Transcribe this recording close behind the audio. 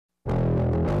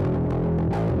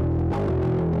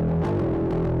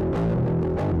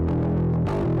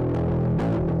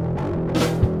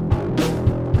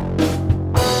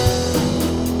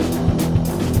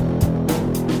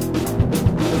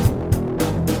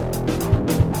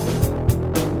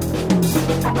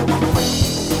Welcome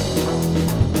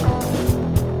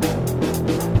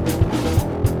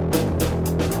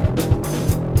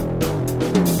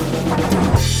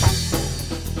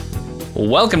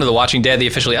to The Walking Dead, the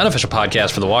officially unofficial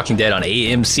podcast for The Walking Dead on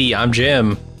AMC. I'm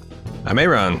Jim. I'm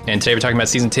Aaron. And today we're talking about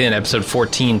Season 10, Episode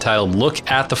 14, titled Look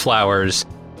at the Flowers.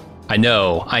 I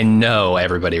know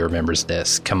everybody remembers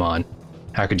this. Come on.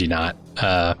 How could you not?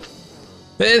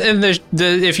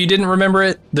 If you didn't remember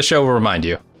it, the show will remind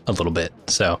you a little bit.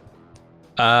 So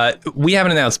we have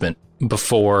an announcement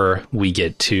before we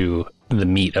get to the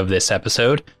meat of this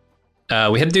episode.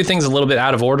 We had to do things a little bit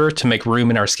out of order to make room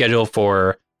in our schedule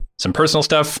for some personal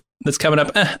stuff that's coming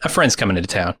up. A friend's coming into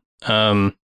town.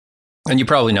 And you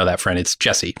probably know that friend. It's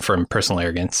Jesse from Personal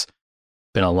Arrogance.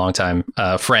 Been a long time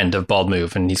friend of Bald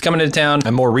Move, and he's coming into town.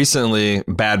 And more recently,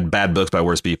 Bad Books by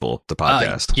Worse People, the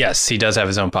podcast. Yes, he does have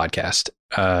his own podcast.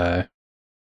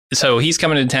 So he's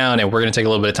coming into town, and we're going to take a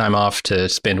little bit of time off to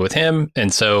spend with him.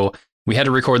 And so we had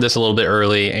to record this a little bit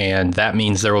early, and that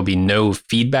means there will be no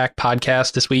feedback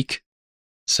podcast this week.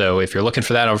 So if you're looking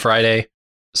for that on Friday,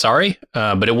 sorry,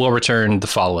 but it will return the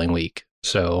following week.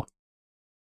 So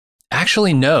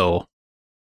actually, no.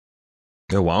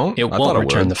 It won't? It won't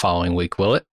return the following week,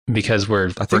 will it? Because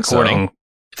we're recording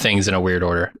things in a weird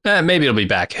order. Maybe it'll be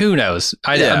back. Who knows?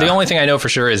 The only thing I know for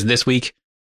sure is this week,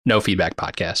 no feedback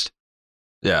podcast.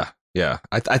 Yeah.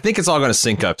 I think it's all going to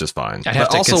sync up just fine. I'd have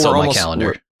to consult my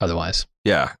calendar otherwise.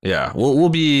 Yeah. We'll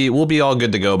be all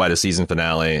good to go by the season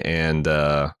finale, and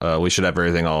we should have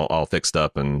everything all fixed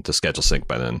up and to schedule sync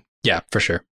by then. Yeah, for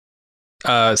sure.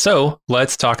 So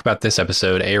let's talk about this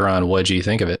episode. Aaron, what do you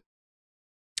think of it?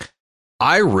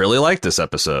 I really like this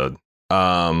episode.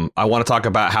 I want to talk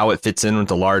about how it fits in with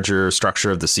the larger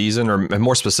structure of the season, or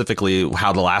more specifically,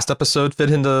 how the last episode fit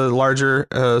into the larger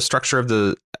structure of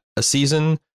the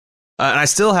season. And I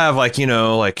still have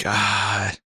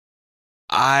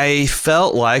I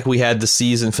felt like we had the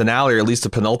season finale, or at least the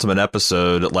penultimate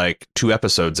episode, like 2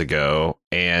 episodes ago.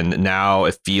 And now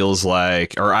it feels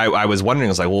like, or I was wondering,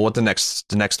 I was like, well, what the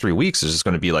next 3 weeks is just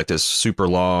going to be like this super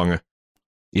long,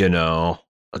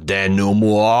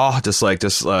 denouement, just like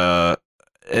this, and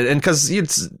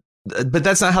because but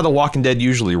that's not how The Walking Dead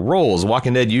usually rolls.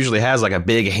 Walking Dead usually has like a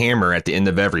big hammer at the end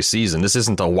of every season. This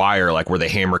isn't The Wire, like where the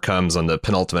hammer comes on the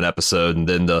penultimate episode, and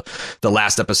then the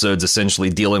last episode's essentially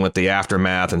dealing with the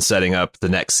aftermath and setting up the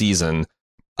next season.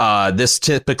 This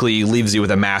typically leaves you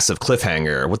with a massive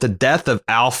cliffhanger. With the death of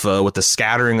Alpha, with the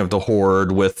scattering of the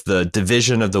Horde, with the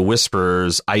division of the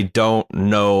Whisperers, I don't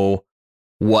know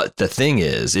what the thing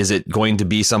is. Is it going to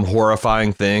be some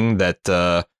horrifying thing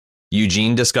that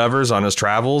Eugene discovers on his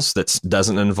travels that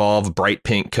doesn't involve bright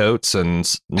pink coats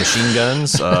and machine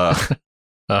guns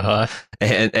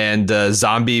and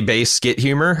zombie based skit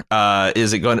humor?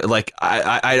 Is it going to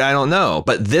I don't know.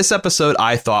 But this episode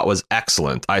I thought was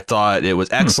excellent. I thought it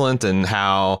was excellent in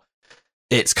how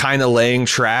it's kind of laying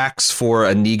tracks for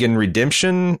a Negan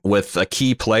redemption with a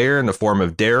key player in the form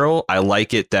of Daryl. I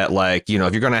like it that, if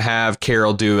you're going to have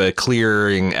Carol do a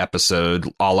clearing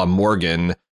episode a la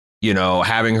Morgan,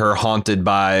 having her haunted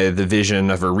by the vision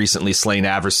of her recently slain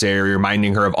adversary,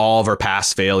 reminding her of all of her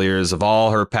past failures, of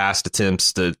all her past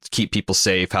attempts to keep people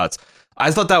safe.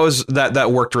 I thought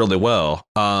that worked really well.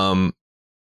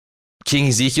 King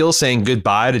Ezekiel saying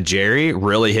goodbye to Jerry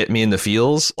really hit me in the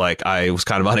feels. Like, I was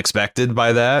kind of unexpected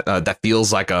by that. That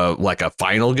feels like a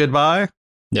final goodbye.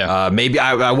 Yeah. Maybe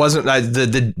I wasn't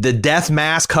the death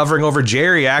mask hovering over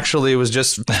Jerry. Actually, was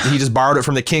he just borrowed it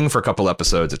from the King for a couple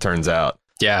episodes, it turns out.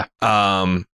 Yeah.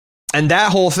 And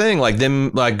that whole thing, like them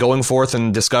going forth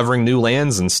and discovering new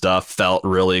lands and stuff, felt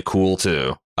really cool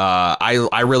too.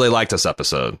 I really liked this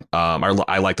episode.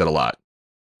 I liked it a lot.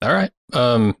 All right.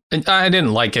 I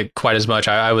didn't like it quite as much.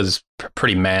 I was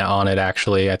pretty meh on it,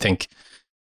 actually. I think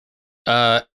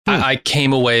I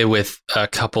came away with a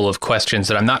couple of questions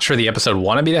that I'm not sure the episode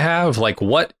wanted me to have. Like,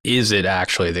 what is it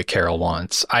actually that Carol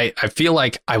wants? I feel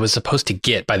like I was supposed to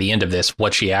get by the end of this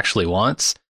what she actually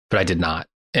wants, but I did not.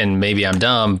 And maybe I'm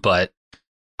dumb, but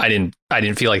I didn't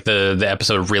feel like the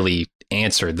episode really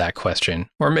answered that question.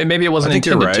 Or maybe it wasn't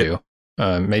intended to.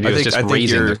 Maybe it was just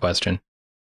raising the question.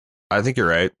 I think you're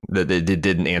right that they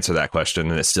didn't answer that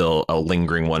question, and it's still a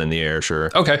lingering one in the air.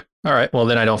 Sure. Okay. All right. Well,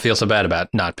 then I don't feel so bad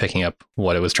about not picking up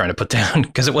what it was trying to put down,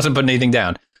 because it wasn't putting anything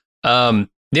down. The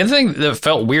other thing that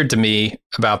felt weird to me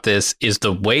about this is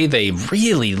the way they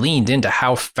really leaned into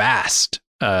how fast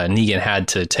Negan had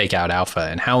to take out Alpha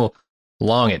and how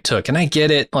long it took. And I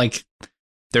get it. Like,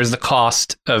 there's the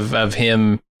cost of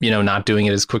him, not doing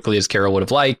it as quickly as Carol would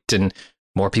have liked, and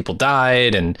more people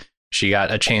died, and she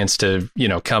got a chance to,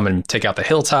 come and take out the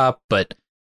hilltop. But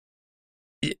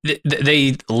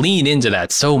they lean into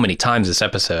that so many times this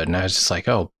episode, and I was just like,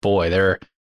 oh boy, they're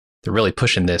really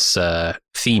pushing this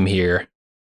theme here.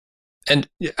 And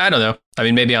I don't know. I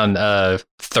mean, maybe on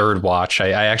third watch, I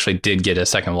actually did get a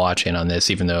second watch in on this,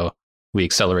 even though we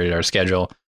accelerated our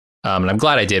schedule. And I'm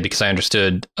glad I did, because I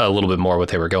understood a little bit more what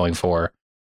they were going for.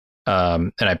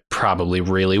 And I probably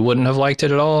really wouldn't have liked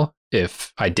it at all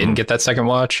if I didn't get that second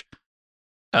watch.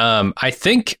 I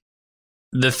think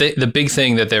the big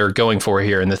thing that they're going for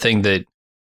here, and the thing that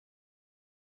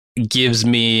gives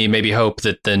me maybe hope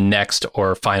that the next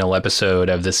or final episode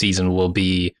of the season will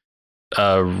be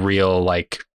a real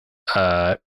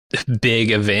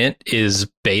big event, is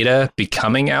Beta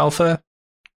becoming Alpha.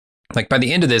 Like, by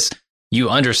the end of this, you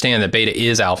understand that Beta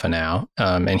is Alpha now,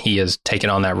 and he has taken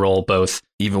on that role both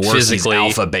even worse, physically,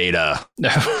 he's Alpha Beta.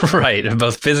 Right,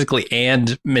 both physically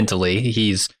and mentally.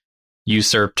 He's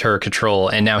usurped her control,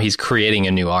 and now he's creating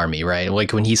a new army, right?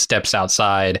 Like, when he steps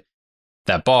outside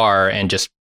that bar and just,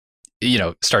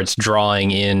 starts drawing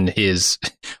in his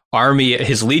army,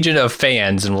 his legion of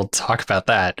fans, and we'll talk about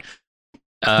that.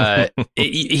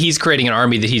 He's creating an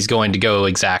army that he's going to go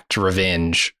exact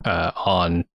revenge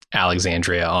on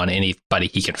Alexandria, on anybody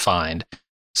he can find.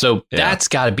 So that's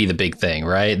got to be the big thing,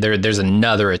 right? There's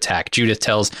another attack. Judith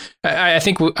tells, I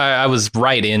think I was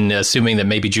right in assuming that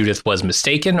maybe Judith was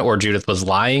mistaken, or Judith was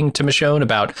lying to Michonne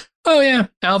about, oh yeah,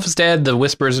 Alpha's dead, the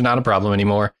Whispers are not a problem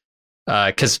anymore.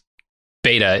 Because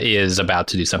Beta is about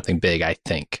to do something big, I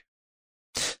think.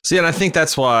 See, and I think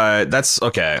that's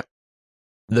okay.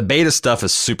 The Beta stuff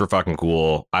is super fucking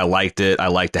cool. I liked it. I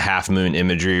liked the half moon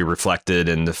imagery reflected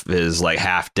in his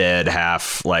half dead,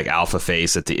 half Alpha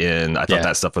face at the end. I thought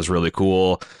that stuff was really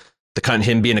cool.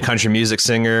 Him being a country music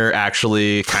singer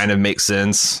actually kind of makes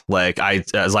sense.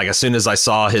 As soon as I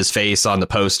saw his face on the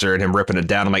poster and him ripping it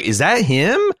down, I'm like, is that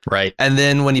him? Right. And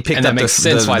then when he picked up that makes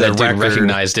sense why that dude record,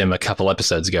 recognized him a couple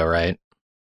episodes ago, right?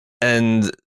 And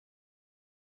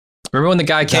remember when the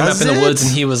guy came up in the woods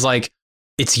and he was like,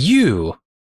 "It's you."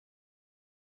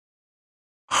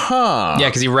 Huh. Yeah,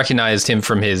 because he recognized him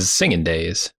from his singing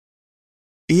days.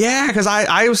 Yeah, because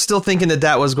I was still thinking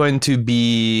that was going to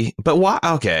be, but why?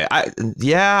 Okay,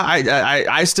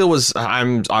 I still was.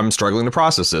 I'm struggling to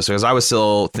process this, because I was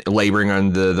still laboring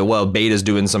on the Beta's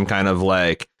doing some kind of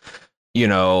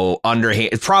underhand.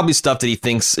 It's probably stuff that he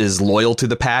thinks is loyal to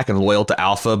the pack and loyal to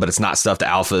Alpha, but it's not stuff that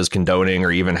Alpha is condoning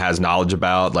or even has knowledge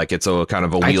about. Like, it's a kind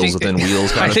of a wheels within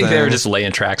wheels kind of thing. I think they were just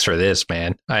laying tracks for this,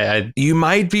 man. You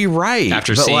might be right.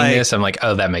 After seeing this, I'm like,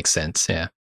 oh, that makes sense. Yeah.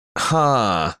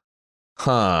 Huh.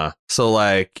 So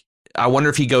I wonder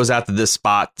if he goes out to this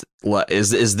spot.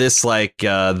 Is this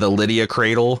the Lydia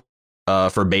cradle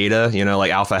for Beta?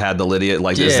 Alpha had the Lydia.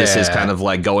 Is this his kind of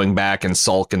going back and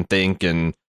sulk and think,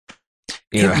 and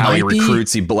how he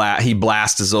recruits, he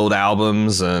blasts his old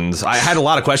albums, and I had a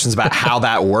lot of questions about how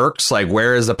that works.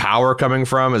 Where is the power coming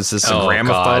from? Is this a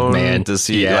gramophone? God, man. Does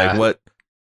he what?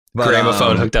 But,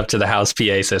 gramophone hooked up to the house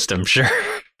PA system, sure.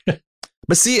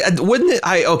 But see, wouldn't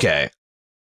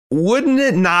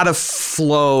it not have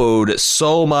flowed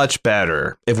so much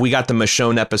better if we got the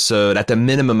Michonne episode at the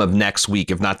minimum of next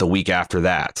week, if not the week after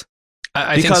that?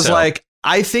 I think so.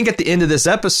 I think at the end of this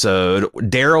episode,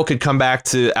 Daryl could come back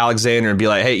to Alexander and be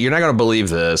like, hey, you're not going to believe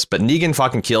this, but Negan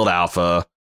fucking killed Alpha.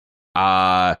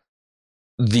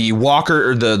 The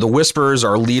Walker, the Whispers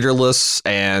are leaderless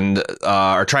and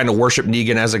are trying to worship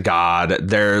Negan as a god.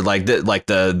 They're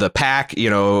the pack,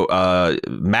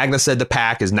 Magna said the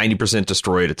pack is 90%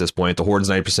 destroyed at this point. The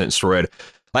Horde's 90% destroyed.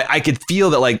 I could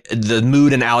feel that the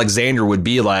mood in Alexander would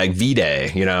be like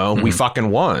V-Day, we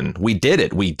fucking won. We did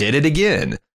it. We did it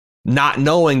again. Not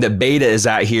knowing that Beta is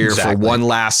out here for one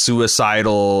last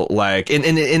suicidal,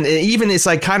 and even it's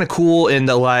kind of cool in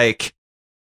the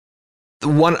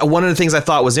one of the things I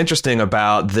thought was interesting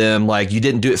about them, you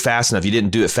didn't do it fast enough. You didn't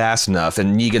do it fast enough.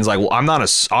 And Negan's like, well, I'm not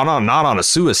on a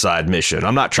suicide mission.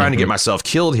 I'm not trying to get myself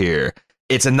killed here.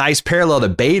 It's a nice parallel to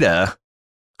Beta,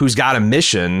 who's got a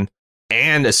mission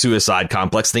and a suicide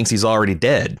complex, thinks he's already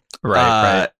dead.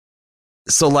 Right.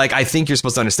 So I think you're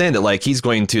supposed to understand that he's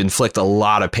going to inflict a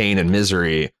lot of pain and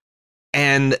misery.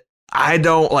 And I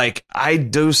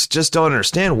just don't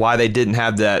understand why they didn't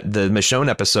have the Michonne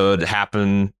episode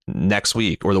happen next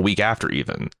week or the week after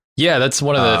even. Yeah, that's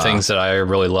one of the things that I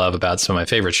really love about some of my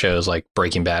favorite shows, like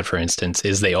Breaking Bad, for instance,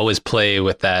 is they always play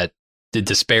with the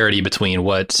disparity between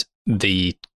what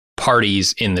the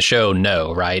parties in the show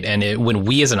know, right? And when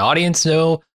we as an audience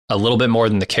know a little bit more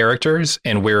than the characters,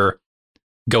 and we're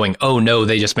going, oh no,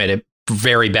 they just made a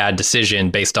very bad decision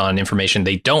based on information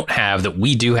they don't have that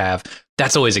we do have,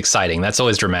 that's always exciting. That's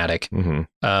always dramatic.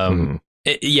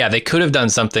 Yeah, they could have done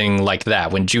something like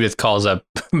that when Judith calls up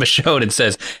Michonne and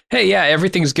says, hey, yeah,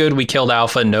 everything's good. We killed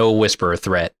Alpha. No Whisperer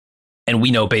threat. And we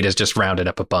know Beta's just rounded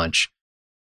up a bunch.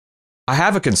 I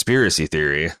have a conspiracy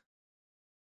theory.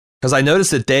 Because I noticed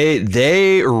that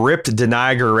they ripped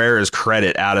Denai Guerrera's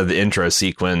credit out of the intro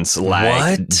sequence.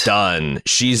 Like, what? Done.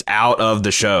 She's out of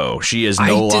the show. She is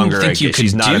no longer.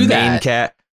 She's not a main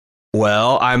cat.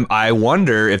 Well, I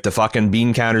wonder if the fucking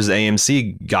bean counters at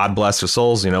AMC, God bless their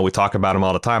souls, you know, we talk about them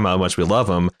all the time, how much we love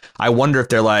them. I wonder if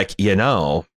they're like, you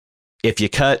know, if you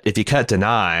cut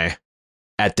Denai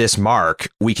at this mark,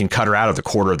 we can cut her out of the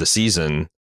quarter of the season.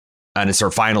 And it's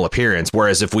her final appearance.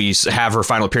 Whereas if we have her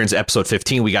final appearance at episode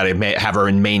 15, we got to have her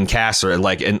in main cast or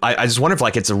like. And I just wonder if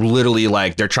like it's literally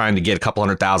like they're trying to get a couple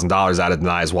 $100,000 out of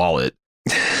Denai's wallet.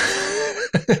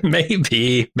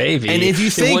 maybe. And if you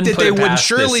think that they wouldn't,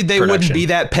 surely they wouldn't be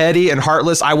that petty and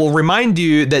heartless. I will remind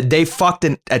you that they fucked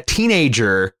a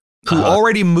teenager who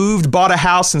already bought a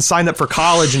house and signed up for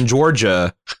college in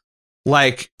Georgia.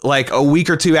 Like a week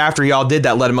or two after y'all did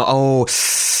that, let him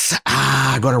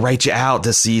I'm gonna write you out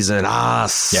this season.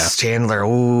 Chandler.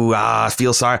 I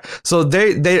feel sorry. So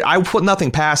I put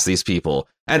nothing past these people.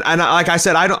 And like I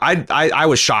said, I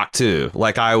was shocked too.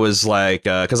 Like I was like,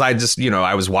 because I just, you know,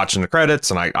 I was watching the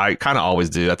credits and I kind of always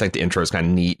do. I think the intro is kind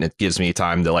of neat and it gives me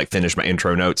time to like finish my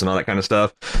intro notes and all that kind of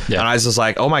stuff. Yeah. And I was just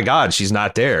like, oh my God, she's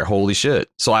not there. Holy shit.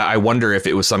 So I wonder if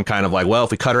it was some kind of like, well,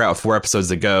 if we cut her out with 4 episodes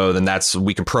to go, then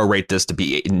we can prorate this to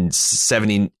be in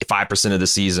 75% of the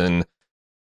season.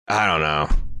 I don't know.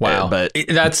 Wow. But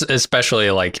that's especially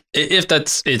like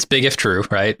it's big if true,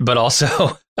 right? But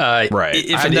also right.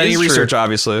 If I haven't done any research,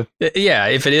 obviously. Yeah,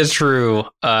 if it is true,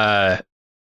 I've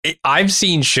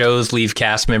seen shows leave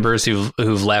cast members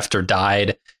who've left or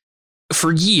died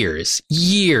for years.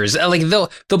 Like they'll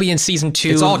be in season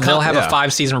 2. They'll have a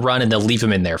 5-season run and they'll leave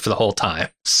them in there for the whole time.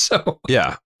 So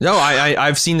yeah. No,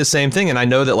 I've seen the same thing, and I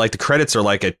know that like the credits are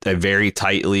like a very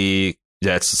tightly.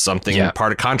 That's something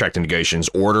part of contract negotiations.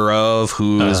 Order of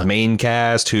who is main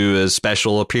cast, who is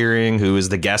special appearing, who is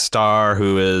the guest star,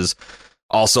 who is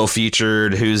also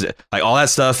featured, who's like all that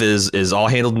stuff is all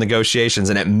handled in negotiations,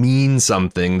 and it means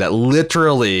something that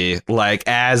literally like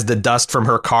as the dust from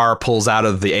her car pulls out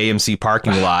of the AMC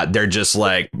parking lot, they're just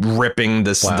like ripping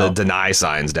the Denai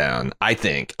signs down. I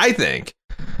think.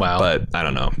 Wow. But I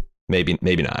don't know. Maybe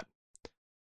not.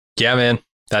 Yeah, man.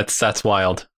 That's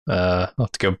wild. I'll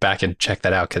have to go back and check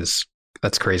that out because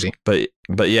that's crazy. But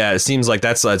yeah, it seems like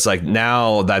it's like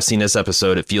now that I've seen this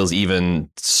episode, it feels even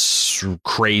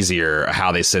crazier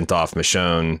how they sent off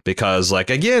Michonne, because like,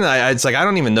 again, it's like, I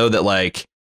don't even know that like,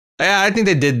 I think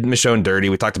they did Michonne dirty.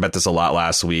 We talked about this a lot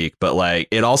last week, but like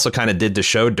it also kind of did the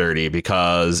show dirty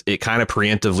because it kind of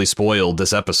preemptively spoiled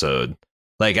this episode.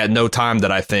 Like at no time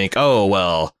did I think, oh,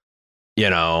 well, you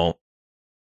know,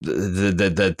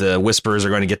 the Whisperers are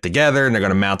going to get together and they're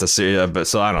going to mount a series. But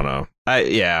so I don't know.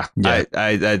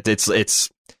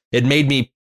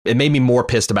 It made me more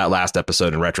pissed about last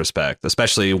episode in retrospect,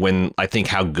 especially when I think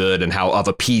how good and how of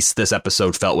a piece this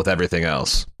episode felt with everything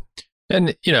else.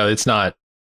 And, you know, it's not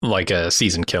like a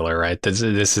season killer, right? This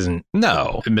isn't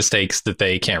mistakes that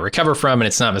they can't recover from. And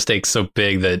it's not mistakes so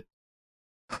big that,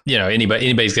 you know,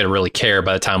 anybody's going to really care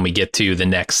by the time we get to the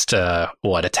next,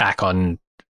 attack on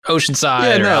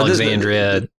Oceanside or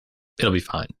Alexandria. It'll be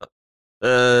fine.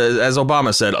 As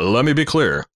Obama said, let me be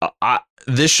clear.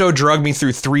 This show drugged me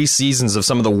through 3 seasons of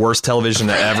some of the worst television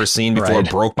I've ever seen before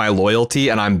it broke my loyalty,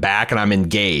 and I'm back and I'm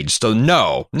engaged. So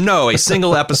no, a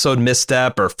single episode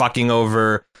misstep or fucking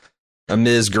over a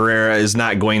Ms. Guerrera is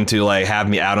not going to like have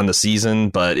me out on the season.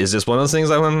 But is this one of those things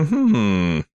I went,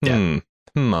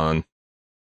 on?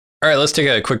 All right, let's take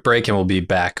a quick break and we'll be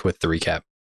back with the recap.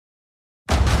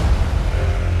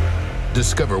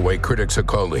 Discover why critics are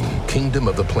calling Kingdom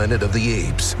of the Planet of the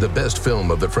Apes the best film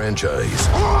of the franchise.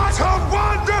 What a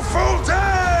wonderful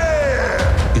day!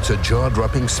 It's a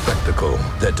jaw-dropping spectacle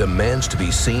that demands to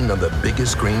be seen on the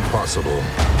biggest screen possible.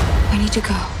 We need to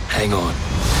go. Hang on.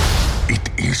 It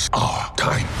is our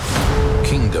time.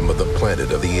 Kingdom of the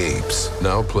Planet of the Apes.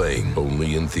 Now playing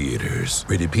only in theaters.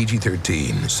 Rated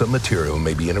PG-13. Some material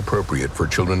may be inappropriate for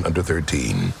children under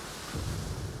 13.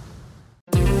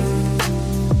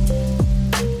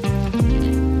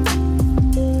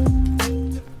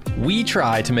 We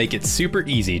try to make it super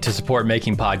easy to support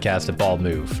making podcasts at Bald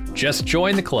Move. Just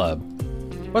join the club.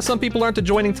 But some people aren't the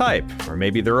joining type, or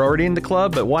maybe they're already in the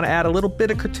club but want to add a little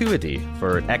bit of gratuity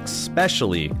for an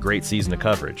especially great season of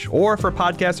coverage, or for a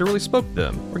podcast that really spoke to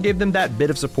them, or gave them that bit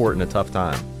of support in a tough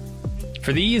time.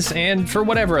 For these, and for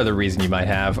whatever other reason you might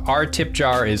have, our tip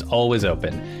jar is always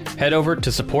open. Head over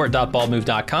to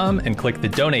support.baldmove.com and click the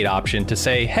donate option to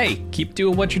say, hey, keep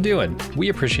doing what you're doing. We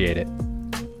appreciate it.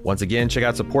 Once again, check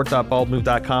out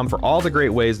support.baldmove.com for all the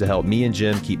great ways to help me and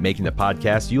Jim keep making the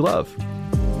podcast you love.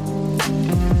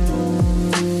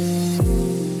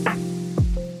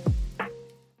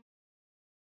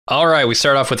 All right, we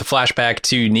start off with a flashback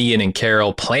to Negan and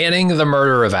Carol planning the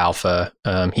murder of Alpha.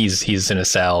 He's in a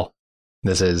cell.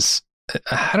 This is,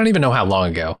 I don't even know how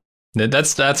long ago.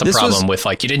 That's a problem with,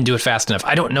 like, you didn't do it fast enough.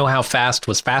 I don't know how fast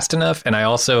was fast enough, and I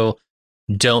also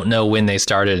don't know when they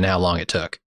started and how long it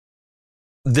took.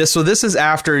 This is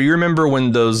after, you remember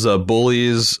when those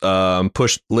bullies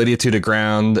pushed Lydia to the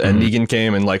ground and Negan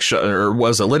came and or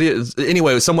was it Lydia?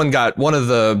 Anyway, one of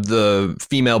the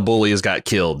female bullies got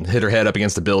killed, hit her head up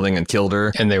against the building and killed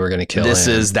her. And they were going to kill This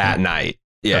him. is that night.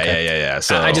 Yeah.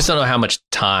 So I just don't know how much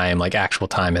time, like actual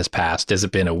time, has passed. Has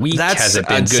it been a week? Has it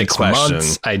been 6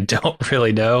 months? I don't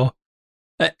really know.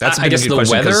 I guess the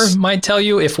weather might tell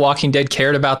you if Walking Dead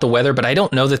cared about the weather, but I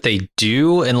don't know that they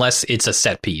do unless it's a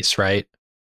set piece, right?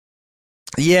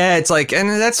 Yeah, it's like, and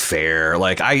that's fair.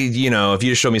 Like, if you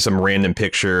just show me some random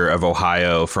picture of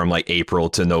Ohio from like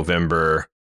April to November,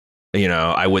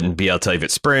 I wouldn't be able to tell you if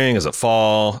it's spring, is it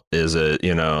fall, is it,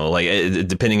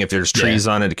 depending if there's trees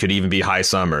on it, it could even be high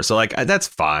summer. So like, that's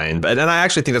fine. And I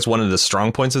actually think that's one of the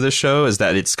strong points of this show is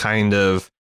that it's kind of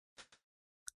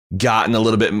gotten a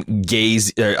little bit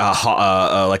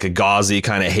like a gauzy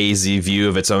kind of hazy view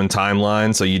of its own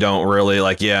timeline. So you don't really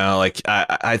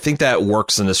I think that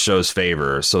works in this show's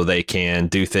favor. So they can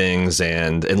do things,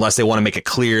 and unless they want to make it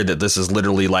clear that this is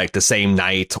literally like the same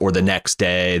night or the next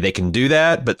day, they can do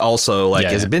that. But also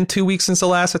has it been 2 weeks since the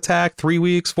last attack? 3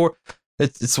 weeks? 4?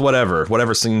 It's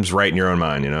whatever seems right in your own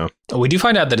mind, We do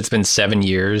find out that it's been 7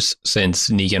 years since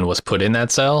Negan was put in that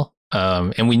cell.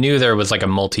 And we knew there was like a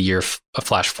multi-year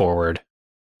flash forward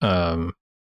somewhere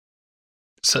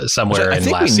in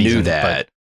last season. We knew that.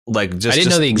 I didn't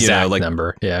know the exact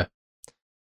number. Yeah.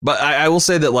 But I will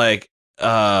say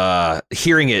that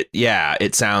hearing it,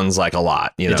 it sounds like a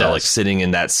lot, like sitting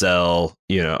in that cell,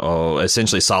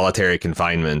 essentially solitary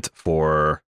confinement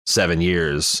for 7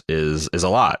 years is a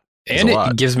lot. And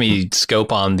it gives me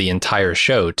scope on the entire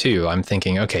show, too. I'm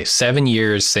thinking, okay, 7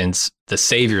 years since the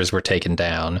Saviors were taken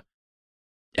down.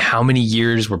 How many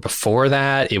years were before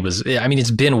that?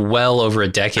 It's been well over a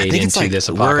decade into this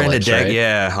apocalypse. We're in a decade, right?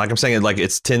 Yeah. Like I'm saying,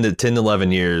 it's 10 to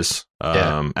 11 years.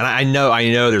 And I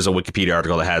know there's a Wikipedia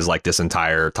article that has like this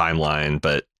entire timeline,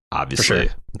 but obviously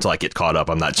until I get caught up,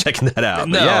 I'm not checking that out.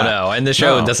 No. And the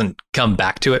show doesn't come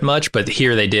back to it much, but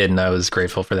here they did, and I was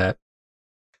grateful for that.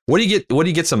 What do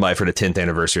you get somebody for the 10th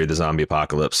anniversary of the zombie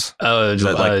apocalypse? Oh,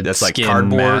 that's like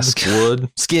cardboard, mask.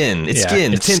 Wood, skin. It's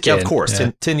skin. It's 10, skin. Of course,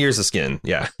 10 years of skin.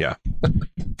 Yeah. So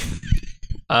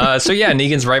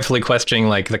Negan's rightfully questioning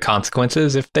like the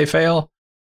consequences if they fail.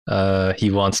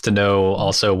 He wants to know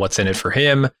also what's in it for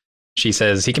him. She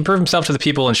says he can prove himself to the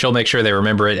people and she'll make sure they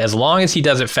remember it as long as he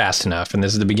does it fast enough. And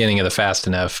this is the beginning of the fast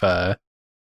enough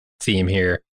theme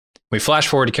here. We flash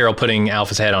forward to Carol putting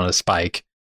Alpha's head on a spike.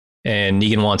 And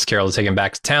Negan wants Carol to take him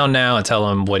back to town now and tell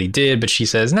him what he did, but she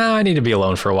says, "No, I need to be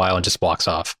alone for a while," and just walks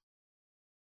off.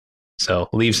 So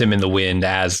leaves him in the wind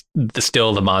as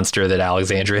still the monster that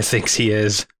Alexandria thinks he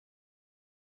is.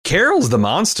 Carol's the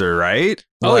monster, right?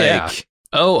 Oh, yeah.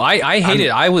 Oh, I hate it.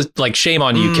 I was like, shame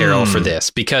on you, Carol, for this,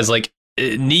 because like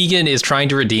Negan is trying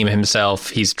to redeem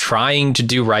himself. He's trying to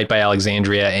do right by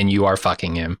Alexandria, and you are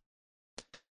fucking him.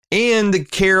 And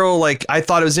Carol, I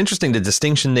thought it was interesting the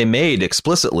distinction they made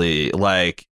explicitly.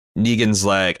 Like, Negan's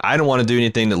like, I don't want to do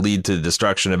anything that lead to the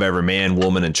destruction of every man,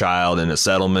 woman, and child in a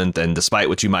settlement. And despite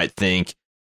what you might think,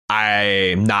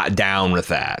 I'm not down with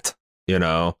that,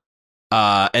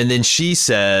 And then she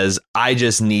says, I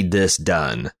just need this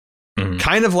done. Mm-hmm.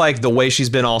 Kind of like the way she's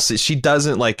been she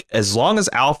doesn't as long as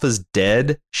Alpha's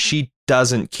dead, she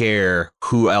doesn't care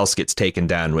who else gets taken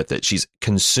down with it. She's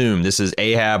consumed. This is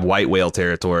Ahab white whale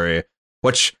territory,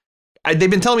 which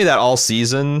they've been telling me that all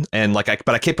season. And but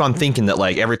I kept on thinking that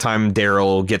every time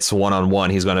Daryl gets one-on-one,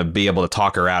 he's going to be able to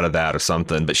talk her out of that or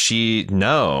something. But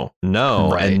no.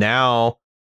 Right. And now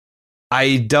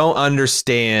I don't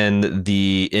understand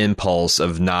the impulse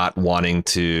of not wanting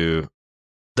to.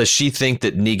 Does she think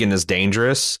that Negan is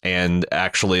dangerous and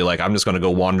actually I'm just going to go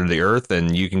wander the earth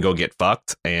and you can go get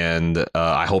fucked and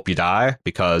I hope you die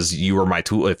because you were my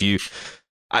tool? If you,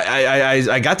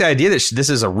 I got the idea that this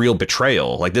is a real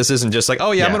betrayal. This isn't just I'm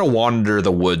going to wander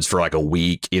the woods for a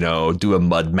week, do a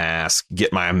mud mask,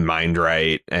 get my mind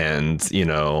right. And,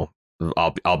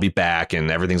 I'll be back and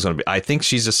everything's going to be, I think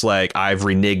she's just I've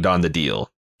reneged on the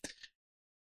deal.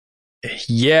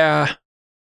 Yeah.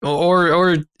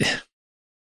 Or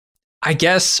I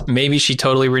guess maybe she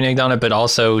totally reneged on it, but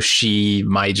also she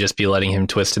might just be letting him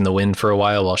twist in the wind for a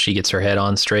while she gets her head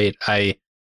on straight. I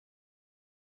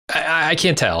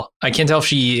can't tell. I can't tell if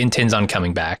she intends on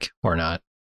coming back or not.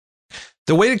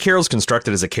 The way that Carol's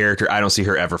constructed as a character, I don't see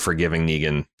her ever forgiving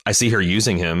Negan. I see her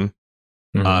using him,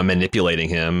 manipulating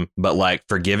him, but like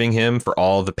forgiving him for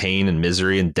all the pain and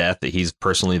misery and death that he's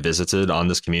personally visited on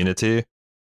this community.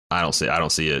 I don't see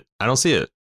it.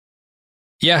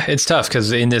 Yeah, it's tough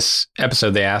because in this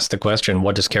episode, they asked the question,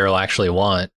 what does Carol actually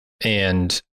want?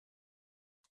 And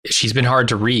she's been hard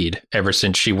to read ever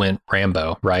since she went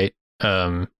Rambo, right?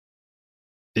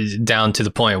 Down to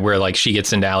the point where like she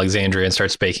gets into Alexandria and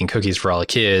starts baking cookies for all the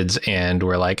kids. And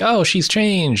we're like, oh, she's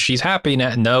changed. She's happy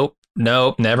now.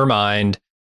 Nope, never mind.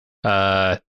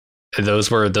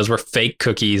 Those were fake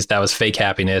cookies. That was fake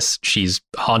happiness. She's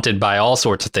haunted by all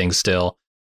sorts of things still.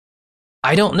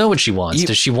 I don't know what she wants.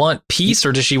 Does she want peace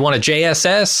or does she want a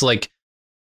JSS? Like,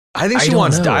 I think she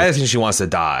wants to die. I think she wants to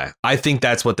die. I think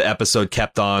that's what the episode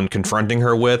kept on confronting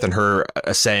her with, and her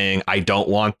saying, I don't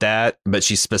want that. But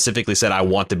she specifically said, I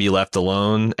want to be left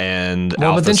alone. And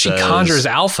but then she conjures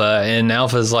Alpha, and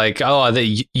Alpha's like, oh,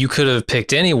 you could have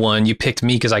picked anyone. You picked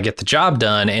me because I get the job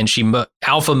done. And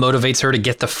Alpha motivates her to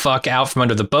get the fuck out from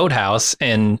under the boathouse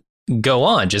and go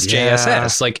on. Just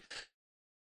JSS. Like,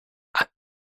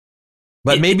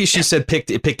 but maybe she said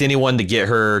picked anyone to get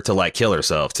her to like kill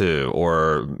herself too,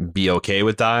 or be okay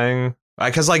with dying.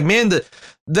 Because like, man,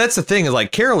 that's the thing is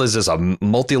like Carol is just a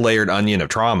multi-layered onion of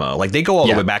trauma. Like they go all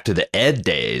the way back to the Ed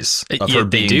days of her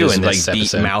being this like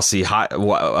beat mousy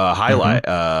housewife,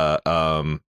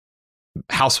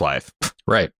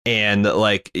 right? And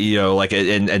like like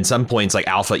and some points like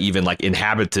Alpha even like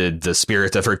inhabited the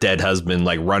spirit of her dead husband,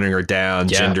 like running her down,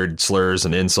 gendered slurs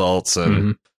and insults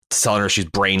and. Telling her she's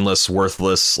brainless,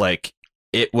 worthless. Like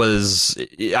it was,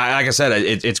 like I said,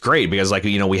 it's great because like,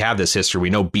 we have this history. We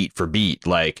know beat for beat,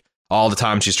 like all the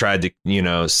time she's tried to,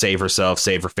 save herself,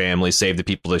 save her family, save the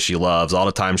people that she loves. All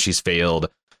the time she's failed.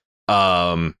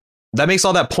 That makes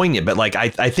all that poignant. But like,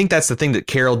 I think that's the thing that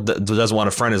Carol doesn't want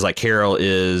to front is like Carol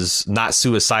is not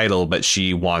suicidal, but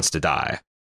she wants to die.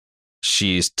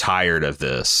 She's tired of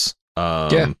this.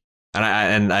 And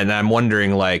I'm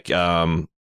wondering like,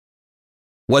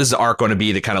 what is the arc going to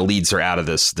be that kind of leads her out of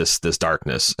this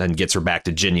darkness and gets her back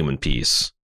to genuine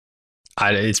peace?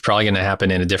 It's probably going to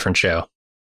happen in a different show,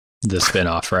 the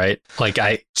spinoff, right? Like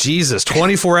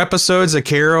 24 episodes of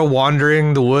Carol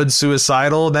wandering the woods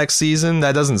suicidal next season.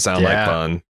 That doesn't sound like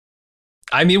fun.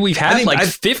 I mean, we've had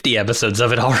 50 episodes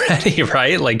of it already,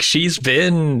 right? Like she's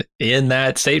been in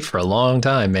that state for a long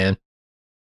time, man.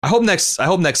 I hope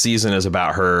next season is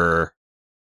about her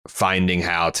finding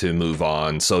how to move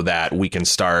on so that we can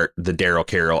start the Daryl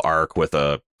Carol arc with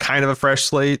a kind of a fresh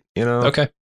slate, Okay.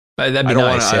 That'd be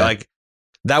nice.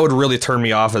 That would really turn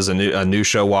me off as a new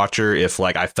show watcher if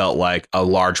like I felt like a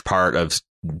large part of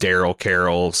Daryl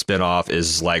Carol spinoff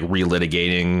is like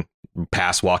relitigating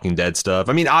past Walking Dead stuff.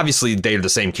 I mean, obviously they're the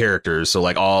same characters, so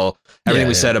like everything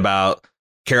we said about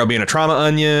Carol being a trauma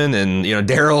onion and,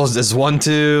 Daryl's is one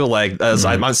too. Like,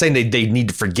 I'm not saying they need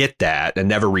to forget that and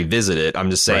never revisit it. I'm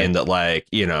just saying that like,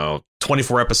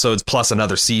 24 episodes plus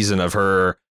another season of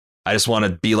her. I just want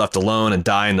to be left alone and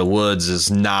die in the woods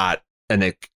is not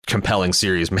a compelling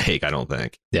series make, I don't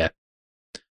think. Yeah.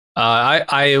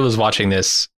 I was watching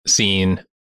this scene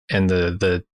and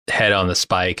the head on the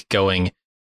spike going,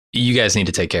 you guys need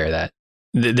to take care of that.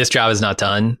 This job is not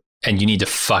done and you need to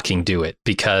fucking do it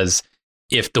because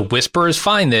if the Whisperers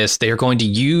find this, they are going to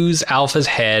use Alpha's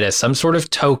head as some sort of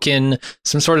token,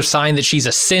 some sort of sign that she's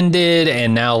ascended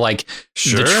and now like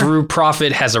the true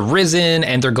prophet has arisen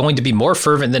and they're going to be more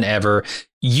fervent than ever.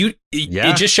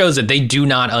 It just shows that they do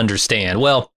not understand.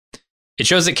 Well, it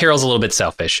shows that Carol's a little bit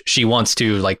selfish. She wants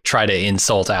to like try to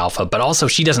insult Alpha, but also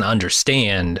she doesn't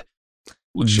understand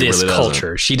this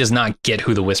culture. She does not get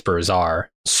who the Whisperers are.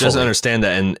 She doesn't understand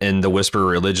that in the Whisperer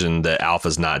religion that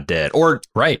Alpha's not dead. Or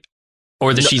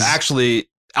Or that she's actually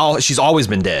she's always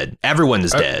been dead. Everyone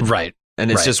is dead, right? And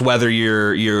it's just whether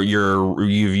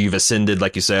you've ascended,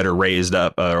 like you said, or raised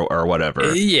up, or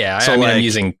whatever. Yeah, so I mean, I'm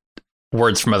using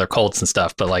words from other cults and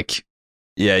stuff, but like,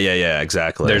 yeah,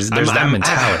 exactly. There's that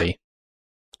mentality.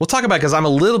 We'll talk about because I'm a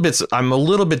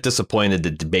little bit disappointed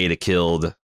that Beta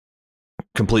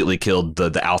completely killed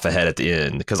the Alpha head at the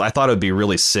end because I thought it would be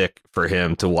really sick for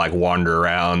him to like wander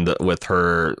around with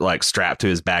her like strapped to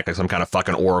his back like some kind of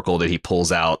fucking oracle that he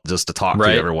pulls out just to talk to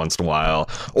every once in a while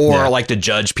or like to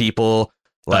judge people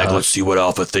like let's see what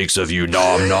Alpha thinks of you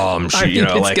nom nom. It's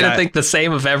gonna think the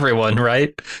same of everyone,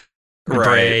 right?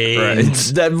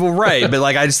 Right. But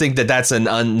like, I just think that that's an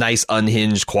nice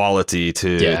unhinged quality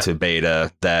to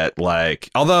Beta that, like,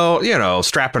 although, you know,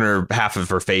 strapping her half of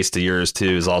her face to yours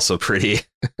too is also pretty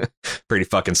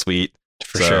fucking sweet.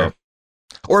 For sure.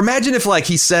 Or imagine if, like,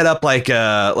 he set up like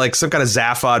some kind of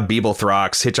Zaphod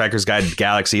Beeblethrox Hitchhiker's Guide to the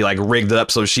Galaxy, like rigged it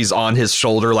up so she's on his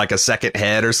shoulder like a second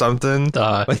head or something.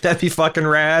 Wouldn't that be fucking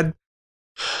rad?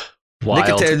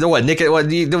 Wild. Come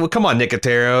on,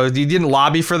 Nicotero. You didn't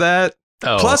lobby for that?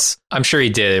 Oh, plus, I'm sure he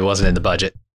did. It wasn't in the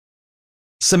budget.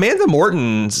 Samantha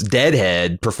Morton's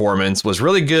Deadhead performance was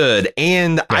really good.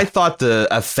 And I thought the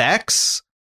effects,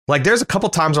 like, there's a couple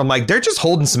times where I'm like, they're just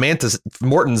holding Samantha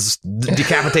Morton's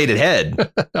decapitated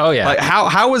head. Oh, yeah. Like,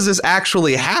 how is this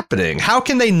actually happening? How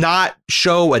can they not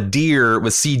show a deer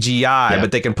with CGI,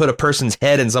 but they can put a person's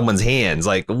head in someone's hands?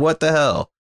 Like, what the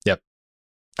hell? Yep.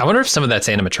 I wonder if some of that's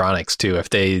animatronics, too, if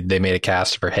they made a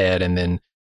cast of her head and then...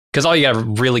 Because all you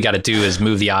really got to do is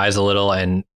move the eyes a little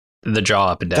and the jaw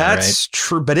up and down, That's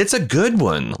true, but it's a good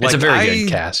one. It's a very good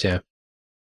cast, yeah.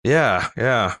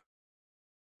 Yeah.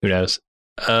 Who knows?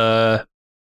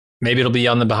 Maybe it'll be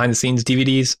on the behind-the-scenes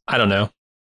DVDs. I don't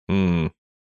know.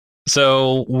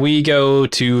 So we go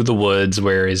to the woods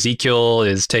where Ezekiel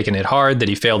is taking it hard that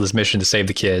he failed his mission to save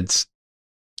the kids.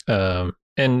 And,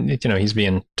 you know, he's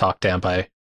being talked down by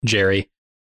Jerry.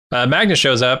 Magna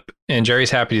shows up, and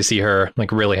Jerry's happy to see her,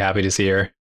 like really happy to see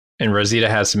her. And Rosita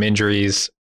has some injuries,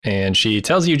 and she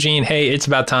tells Eugene, hey, it's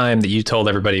about time that you told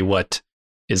everybody what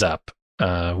is up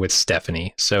with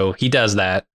Stephanie. So he does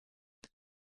that.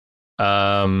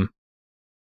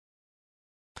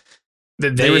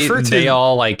 They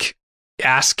all like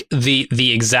ask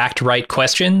the exact right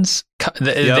questions.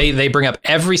 They bring up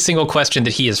every single question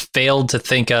that he has failed to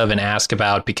think of and ask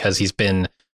about because he's been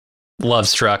love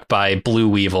struck by Blue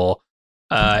Weevil,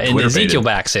 and Ezekiel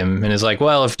backs him and is like,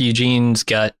 well, if Eugene's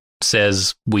gut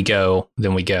says we go,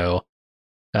 then we go.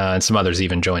 And some others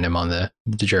even join him on the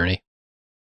journey.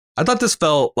 I thought this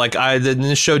felt like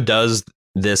this show does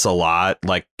this a lot,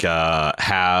 like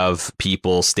have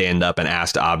people stand up and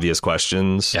ask obvious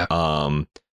questions,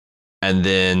 and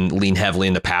then lean heavily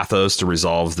into pathos to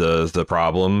resolve the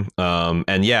problem.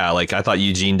 And yeah, like I thought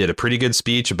Eugene did a pretty good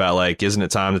speech about, like, isn't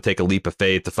it time to take a leap of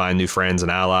faith to find new friends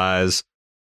and allies?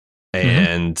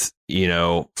 And, you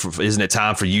know, isn't it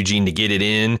time for Eugene to get it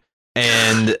in?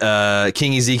 And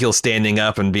King Ezekiel standing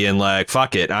up and being like,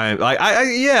 fuck it.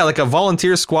 Like a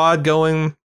volunteer squad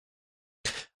going.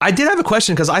 I did have a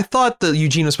question because I thought that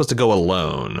Eugene was supposed to go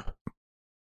alone.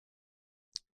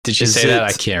 Did she say that?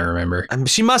 I can't remember.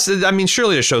 She must. I mean,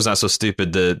 surely the show's not so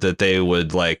stupid that they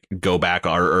would like go back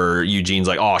or Eugene's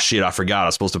like, oh shit, I forgot I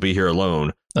was supposed to be here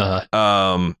alone. But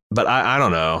I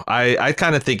don't know. I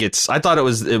kind of think I thought it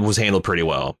was handled pretty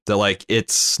well. That, like,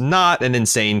 it's not an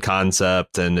insane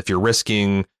concept, and if you're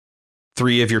risking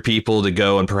 3 of your people to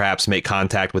go and perhaps make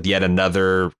contact with yet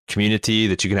another community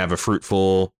that you can have a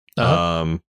fruitful,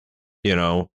 you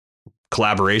know,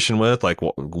 collaboration with, like,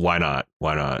 why not?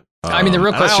 I mean, the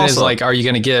real question is, like, are you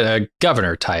going to get a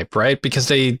governor type, right? Because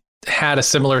they had a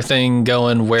similar thing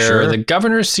going where the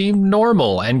governor seemed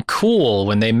normal and cool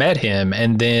when they met him,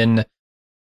 and then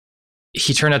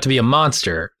he turned out to be a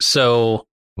monster. So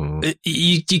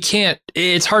you can't,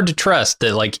 it's hard to trust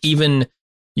that, like, even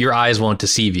your eyes won't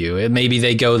deceive you. Maybe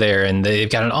they go there and they've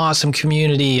got an awesome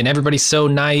community and everybody's so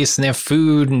nice and they have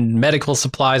food and medical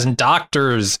supplies and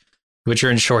doctors, which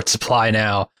are in short supply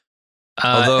now.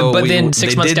 But then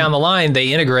 6 months down the line,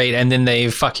 they integrate and then they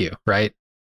fuck you, right?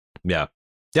 Yeah.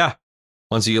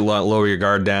 Once you lower your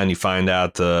guard down, you find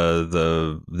out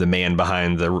the man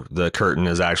behind the curtain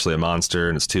is actually a monster,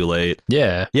 and it's too late.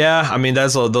 Yeah. I mean,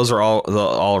 those are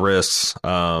all risks.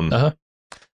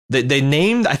 They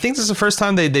named. I think this is the first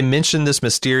time they mentioned this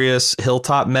mysterious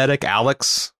hilltop medic,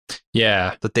 Alex.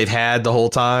 Yeah, that they've had the whole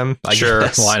time. I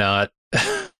guess. Why not?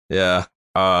 Yeah.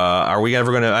 Are we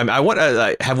ever going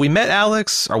to? Have we met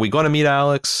Alex? Are we going to meet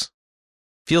Alex?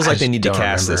 Feels like they need to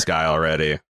cast this guy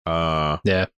already.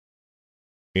 Yeah.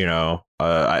 You know,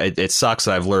 it sucks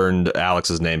that I've learned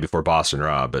Alex's name before Boston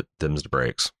Rob, but them's the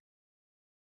breaks.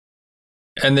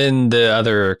 And then the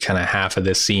other kind of half of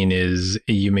this scene is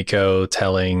Yumiko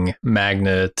telling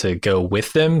Magna to go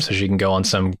with them so she can go on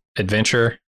some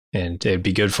adventure and it'd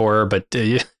be good for her. But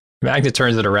Magna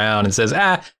turns it around and says,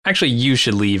 actually, you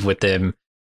should leave with them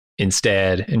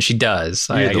instead. And she does.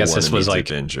 I guess this was like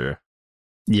adventure.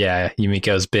 Yeah,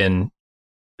 Yumiko's been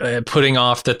putting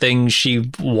off the thing she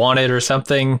wanted or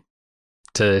something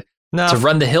to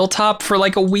run the hilltop for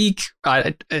like a week.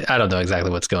 I don't know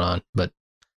exactly what's going on, but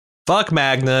fuck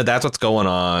Magna. That's what's going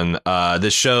on.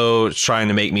 This show is trying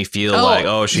to make me feel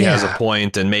she has a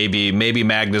point, and maybe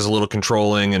Magna's a little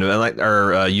controlling, and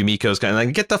Yumiko's kind of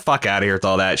like, get the fuck out of here with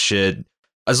all that shit.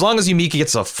 As long as Yumiko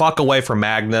gets the fuck away from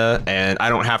Magna, and I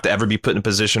don't have to ever be put in a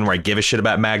position where I give a shit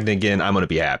about Magna again, I'm gonna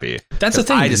be happy. That's the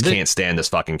thing. I just can't stand this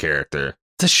fucking character.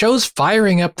 The show's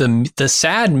firing up the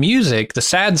sad music, the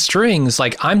sad strings.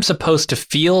 Like, I'm supposed to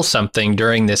feel something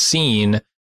during this scene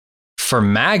for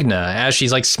Magna as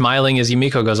she's like smiling as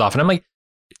Yumiko goes off, and I'm like,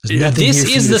 this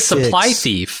is the supply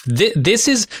thief.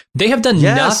 They have done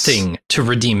nothing to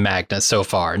redeem Magna so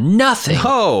far. Nothing.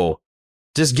 No.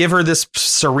 Just give her this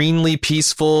serenely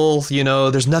peaceful,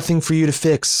 there's nothing for you to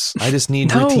fix. I just need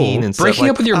routine and stuff. Breaking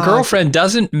up with your girlfriend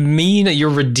doesn't mean that you're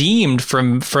redeemed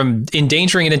from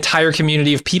endangering an entire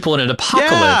community of people in an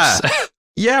apocalypse.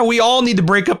 Yeah, we all need to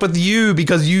break up with you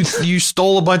because you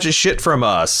stole a bunch of shit from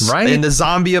us. Right? In the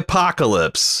zombie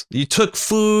apocalypse. You took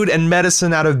food and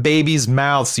medicine out of babies'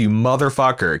 mouths, you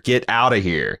motherfucker. Get out of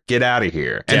here. Get out of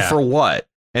here. And for what?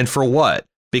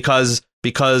 Because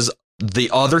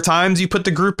the other times you put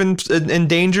the group in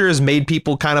danger has made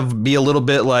people kind of be a little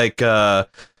bit like,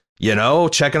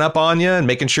 checking up on you and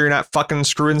making sure you're not fucking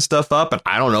screwing stuff up. And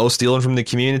I don't know, stealing from the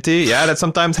community. Yeah, that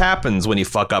sometimes happens when you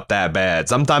fuck up that bad.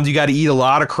 Sometimes you got to eat a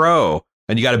lot of crow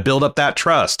and you got to build up that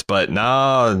trust. But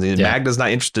no, Magna's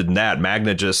not interested in that.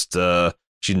 Magna just,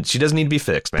 she doesn't need to be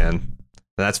fixed, man. And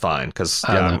that's fine because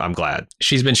I'm glad.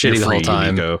 She's been shitty the whole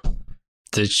time.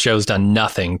 The show's done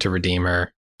nothing to redeem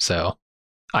her. So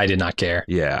I did not care.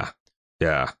 Yeah.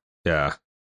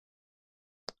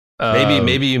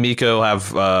 Maybe Yumiko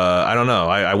have I don't know.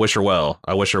 I wish her well.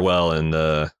 I wish her well in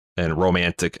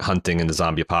romantic hunting in the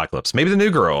zombie apocalypse. Maybe the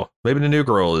new girl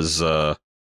is open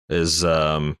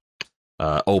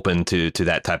to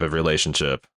that type of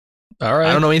relationship. All right.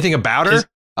 I don't know anything about her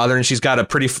other than she's got a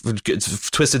pretty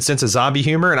twisted sense of zombie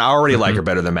humor, and I already like her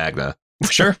better than Magna.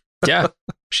 Sure. Yeah.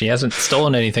 She hasn't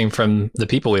stolen anything from the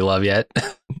people we love yet.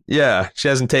 Yeah, she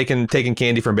hasn't taken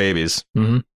candy from babies.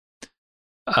 Mm-hmm.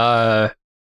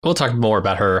 We'll talk more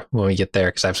about her when we get there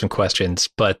because I have some questions.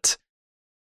 But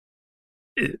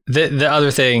the other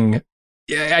thing,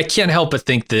 I can't help but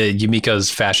think that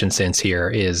Yumiko's fashion sense here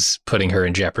is putting her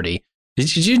in jeopardy.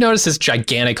 Did you notice this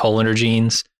gigantic hole in her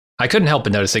jeans? I couldn't help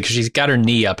but notice it because she's got her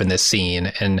knee up in this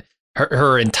scene, and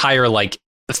her entire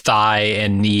thigh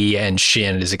and knee and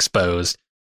shin is exposed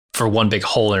for one big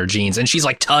hole in her jeans, and she's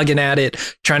tugging at it,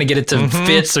 trying to get it to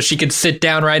fit so she could sit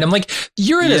down right. I'm like,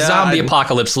 you're in a zombie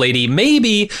apocalypse, lady.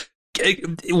 Maybe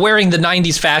wearing the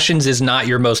 90s fashions is not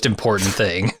your most important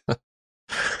thing.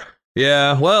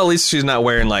 Yeah, well, at least she's not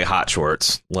wearing hot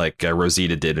shorts like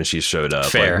Rosita did when she showed up.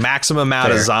 Fair. Maximum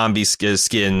amount of zombie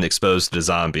skin exposed to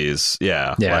zombies.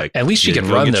 Yeah. At least she can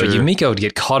run, though. Yumiko would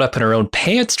get caught up in her own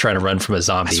pants trying to run from a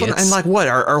zombie.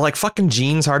 Are fucking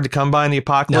jeans hard to come by in the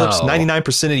apocalypse? No.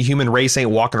 99% of the human race ain't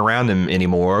walking around them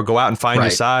anymore. Go out and find your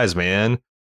size, man.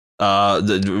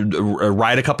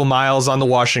 Ride a couple miles on the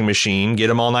washing machine, get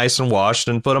them all nice and washed,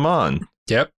 and put them on.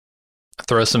 Yep.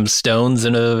 Throw some stones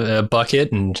in a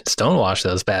bucket and stonewash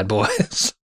those bad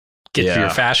boys. Get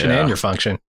your fashion and your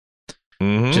function.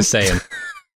 Mm-hmm. Just saying.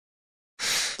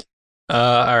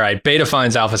 All right. Beta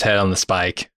finds Alpha's head on the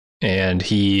spike, and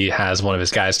he has one of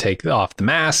his guys take off the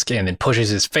mask and then pushes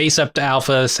his face up to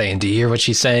Alpha, saying, "Do you hear what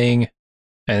she's saying?"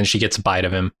 And then she gets a bite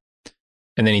of him.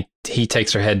 And then he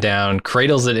takes her head down,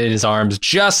 cradles it in his arms,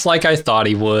 just like I thought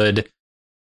he would.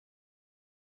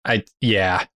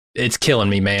 It's killing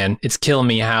me, man. It's killing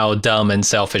me how dumb and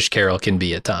selfish Carol can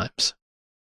be at times.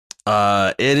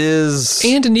 It is.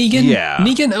 And Negan. Yeah.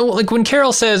 Negan, when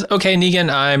Carol says, "Okay,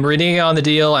 Negan, I'm reneging on the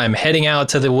deal. I'm heading out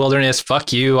to the wilderness.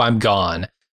 Fuck you. I'm gone."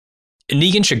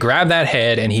 Negan should grab that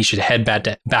head and he should head back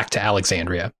to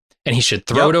Alexandria. And he should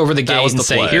throw it over the gate and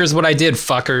say, "Here's what I did,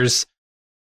 fuckers."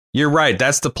 You're right.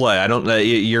 That's the play. I don't know.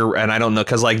 I don't know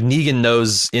because Negan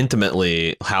knows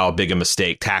intimately how big a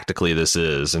mistake tactically this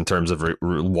is in terms of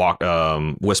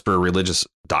whisper religious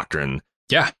doctrine.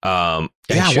 Yeah.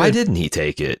 Why didn't he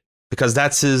take it? Because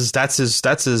that's his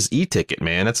e-ticket,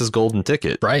 man. That's his golden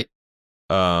ticket. Right.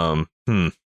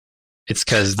 It's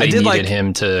because they needed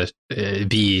him to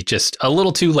be just a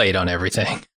little too late on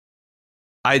everything.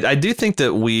 I do think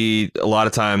that we a lot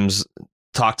of times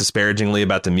talk disparagingly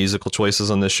about the musical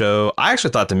choices on this show. I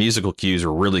actually thought the musical cues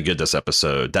were really good this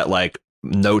episode. That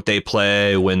note they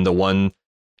play when the one,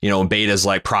 Beta's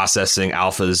processing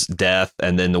Alpha's death,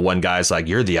 and then the one guy's like,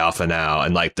 "You're the Alpha now,"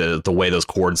 and the way those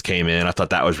chords came in, I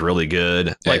thought that was really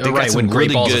good. They got some when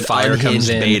Great Balls of Fire comes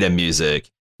in, Beta music.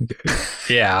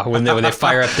 Yeah, when they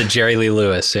fire up the Jerry Lee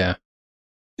Lewis, yeah.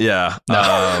 Yeah. No,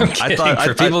 I thought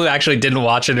for people who actually didn't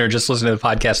watch it or just listen to the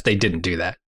podcast, they didn't do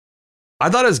that. I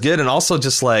thought it was good, and also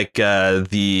just like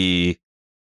the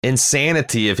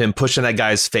insanity of him pushing that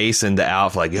guy's face into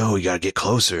Alf, like, "Yo, you gotta get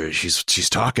closer. She's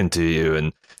talking to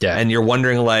you," and you're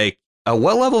wondering like,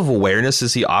 what level of awareness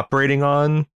is he operating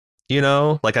on? You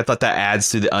know, like I thought that adds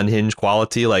to the unhinged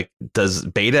quality. Like, does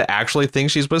Beta actually think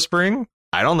she's whispering?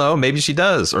 I don't know. Maybe she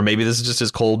does, or maybe this is just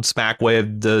his cold smack way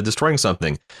of destroying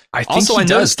something. I think he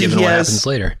does, given what happens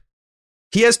later.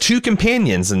 He has 2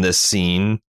 companions in this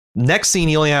scene. Next scene,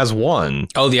 he only has 1.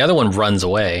 Oh, the other one runs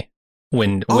away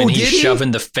when he's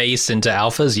shoving the face into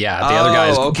Alpha's. Yeah, the other guy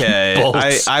is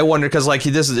okay. I wonder because like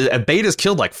Beta's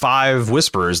killed like 5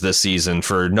 Whisperers this season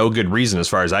for no good reason, as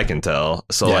far as I can tell.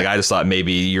 So like I just thought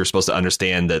maybe you're supposed to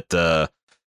understand that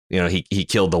he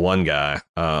killed the one guy.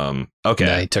 Okay,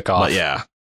 yeah, he took off. But yeah,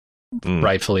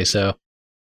 rightfully so.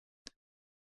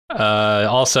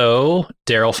 Also,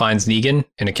 Daryl finds Negan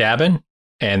in a cabin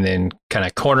and then kind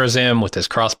of corners him with his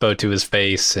crossbow to his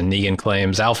face. And Negan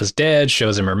claims Alpha's dead,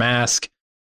 shows him her mask,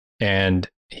 and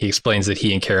he explains that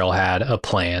he and Carol had a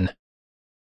plan.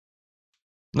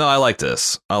 No, I like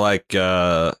this. I like,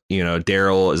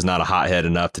 Daryl is not a hothead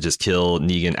enough to just kill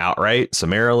Negan outright,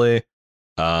 summarily.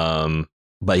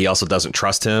 But he also doesn't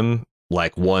trust him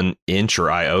like 1 inch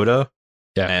or iota.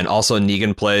 Yeah. And also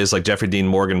Negan plays, like Jeffrey Dean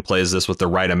Morgan plays this with the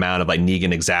right amount of like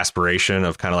Negan exasperation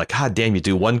of kind of like, God damn, you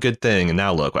do one good thing and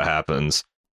now look what happens.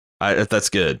 That's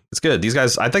good. It's good.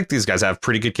 I think these guys have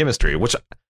pretty good chemistry, which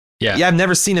I've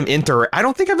never seen him I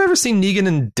don't think I've ever seen Negan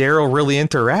and Daryl really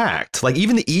interact. Like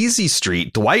even the Easy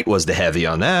Street, Dwight was the heavy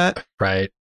on that.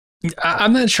 Right.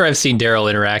 I'm not sure I've seen Daryl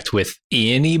interact with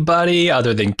anybody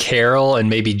other than Carol and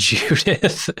maybe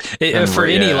Judith.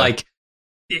 Any, like,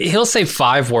 he'll say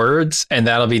 5 words and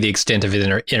that'll be the extent of his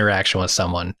interaction with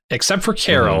someone, except for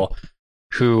Carol,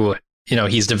 who,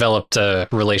 he's developed a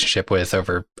relationship with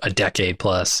over a decade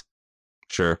plus.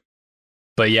 Sure.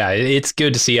 But yeah, it's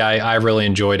good to see. I really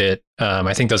enjoyed it.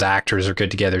 I think those actors are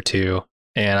good together too.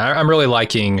 And I'm really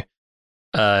liking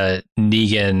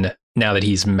Negan now that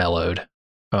he's mellowed.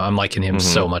 I'm liking him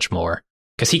so much more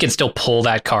because he can still pull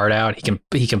that card out. He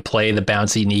can play the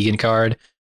bouncy Negan card,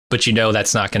 but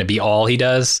that's not going to be all he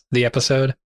does the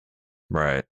episode.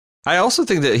 Right. I also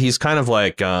think that he's kind of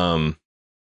like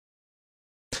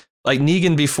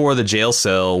Negan before the jail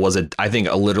cell was I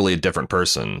think literally a different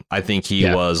person. I think he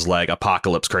was like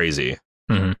apocalypse crazy.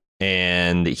 Mm-hmm.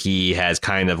 And he has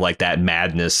kind of like that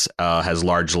madness has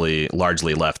largely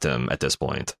left him at this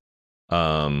point.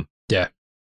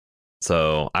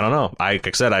 So I don't know. Like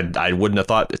I said, I wouldn't have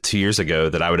thought 2 years ago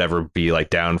that I would ever be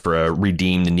like down for a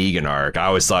redeemed Negan arc. I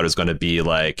always thought it was going to be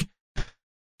like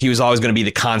he was always going to be the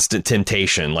constant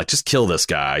temptation. Like, just kill this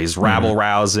guy. He's rabble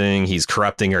rousing. He's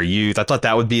corrupting our youth. I thought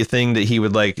that would be a thing that he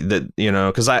would like that,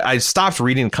 because I stopped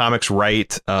reading comics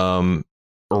right. At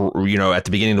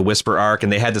the beginning of the Whisper arc,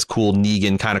 and they had this cool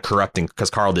Negan kind of corrupting because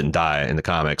Carl didn't die in the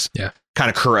comics. Yeah. Kind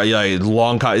of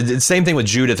same thing with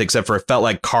Judith, except for it felt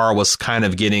like Carl was kind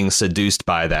of getting seduced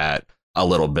by that a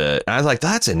little bit. And I was like,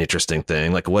 that's an interesting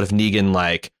thing. Like, what if Negan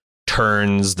like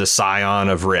turns the scion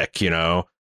of Rick, right.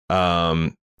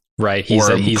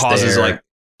 He's causes there,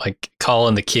 like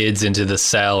calling the kids into the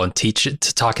cell and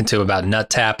talking to him about nut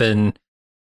tapping,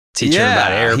 teaching him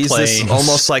about airplanes. He's this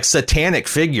almost like satanic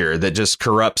figure that just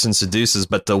corrupts and seduces.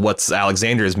 But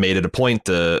Alexander's made it a point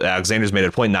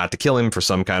not to kill him for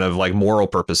some kind of like moral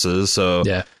purposes. So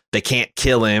they can't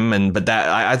kill him. But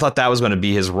I thought that was going to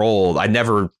be his role. I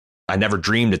never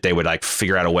dreamed that they would like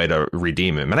figure out a way to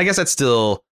redeem him. And I guess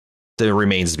that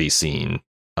remains to be seen.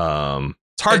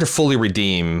 It's hard to fully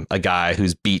redeem a guy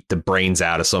who's beat the brains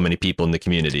out of so many people in the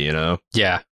community,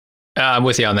 Yeah. I'm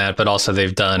with you on that, but also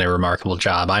they've done a remarkable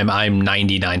job. I'm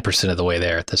 99% of the way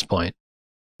there at this point.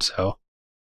 So,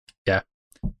 yeah.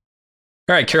 All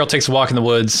right, Carol takes a walk in the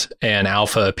woods, and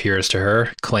Alpha appears to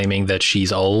her, claiming that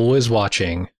she's always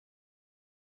watching.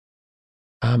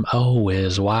 I'm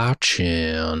always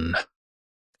watching.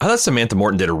 I thought Samantha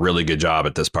Morton did a really good job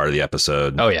at this part of the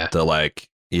episode. Oh, yeah.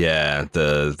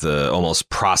 The almost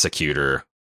prosecutor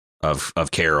of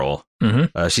Carol.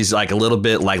 Mm-hmm. She's like a little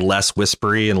bit like less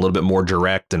whispery and a little bit more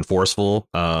direct and forceful.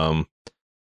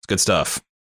 It's good stuff.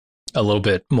 A little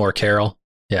bit more Carol.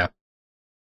 Yeah.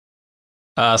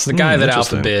 So the guy that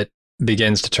Alpha bit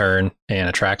begins to turn and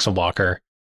attracts a walker.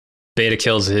 Beta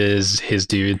kills this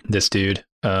dude,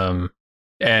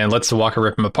 and lets the walker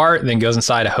rip him apart, and then goes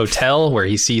inside a hotel where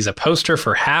he sees a poster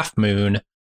for Half Moon,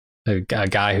 a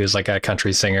guy who's like a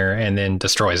country singer, and then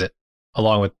destroys it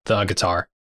along with the guitar.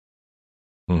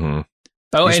 Mm-hmm.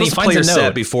 Oh, and he finds a note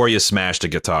set before you smashed a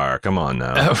guitar. Come on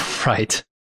now. Oh, right.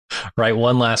 Write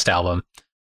one last album.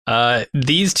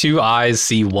 These two eyes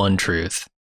see one truth.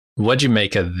 What'd you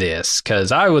make of this?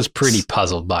 Because I was pretty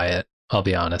puzzled by it, I'll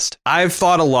be honest. I've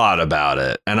thought a lot about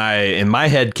it, and in my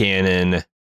head canon,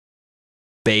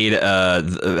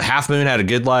 Half Moon had a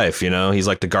good life, you know. He's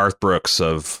like the Garth Brooks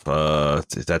of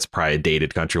that's probably a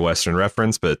dated country western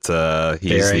reference, but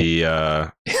he's Very. yeah,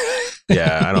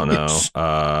 I don't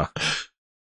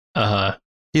know.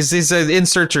 He's an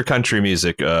insert your country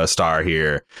music star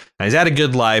here, and he's had a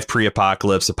good life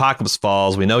pre-apocalypse. Apocalypse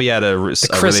falls. We know he had a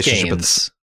relationship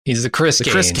Gaines. He's the Chris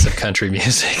Gaines of country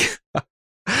music.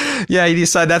 Yeah, he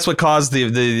decided that's what caused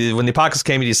the when the apocalypse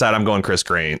came. He decided I'm going Chris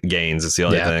Gaines. It's the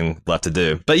only thing left to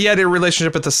do. But he had a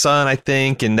relationship with the son, I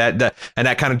think, and that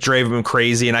kind of drove him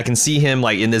crazy. And I can see him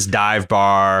like in this dive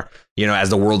bar, you know, as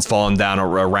the world's falling down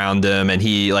around him, and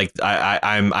he like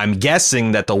I'm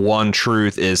guessing that the one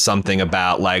truth is something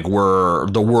about like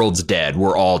the world's dead.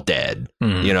 We're all dead.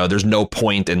 Mm. You know, there's no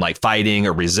point in like fighting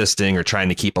or resisting or trying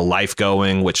to keep a life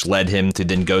going, which led him to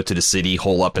then go to the city,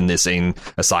 hole up in this insane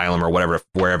asylum or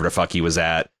wherever the fuck he was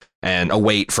at, and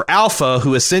await for Alpha,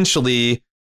 who essentially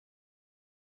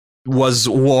was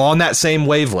on that same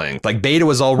wavelength. Like Beta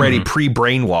was already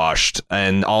pre-brainwashed,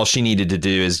 and all she needed to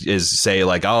do is say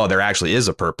like, oh, there actually is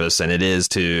a purpose, and it is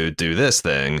to do this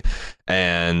thing,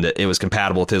 and it was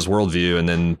compatible with his worldview, and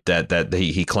then that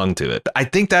he clung to it. But I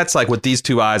think that's like with these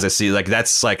two eyes, I see like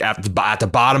that's like at the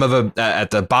bottom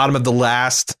of the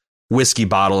last whiskey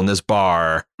bottle in this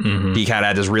bar. He kind of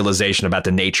had this realization about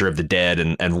the nature of the dead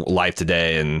and life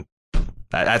today, and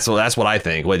that's what I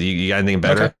think. What you got anything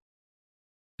better? Okay.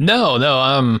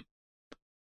 No.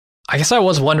 I guess I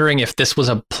was wondering if this was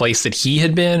a place that he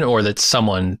had been or that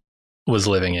someone was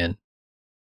living in.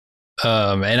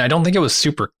 And I don't think it was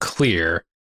super clear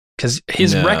because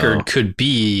his record could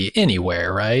be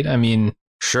anywhere, right? I mean,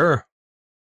 sure.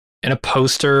 And a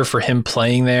poster for him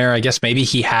playing there. I guess maybe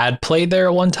he had played there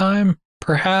at one time,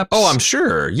 perhaps. Oh, I'm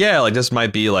sure. Yeah, like this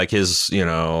might be like his, you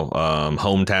know,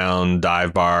 hometown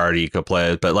dive bar. He could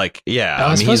play it, but like, yeah,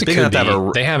 I mean, he's big enough to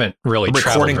have they haven't really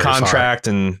recording contract,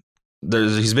 far. And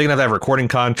he's big enough to have a recording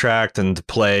contract and to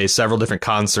play several different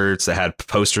concerts that had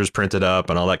posters printed up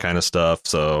and all that kind of stuff.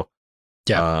 So,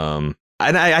 yeah.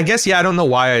 And I guess, yeah, I don't know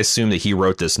why I assumed that he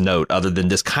wrote this note, other than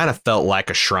this kind of felt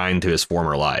like a shrine to his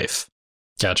former life.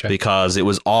 Gotcha. Because it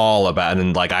was all about,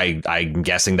 and like I'm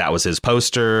guessing that was his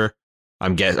poster.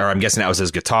 I'm guessing that was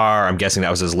his guitar. I'm guessing that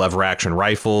was his lever action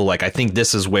rifle. Like I think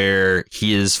this is where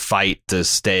his fight to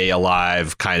stay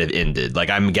alive kind of ended. Like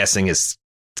I'm guessing his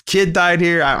kid died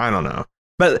here. I don't know.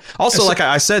 But also, like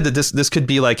I said, that this could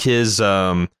be like his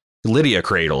Lydia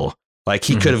cradle. Like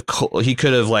he could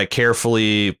have like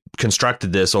carefully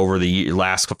constructed this over the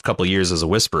last couple of years as a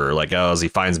whisperer. Like as he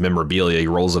finds memorabilia, he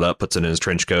rolls it up, puts it in his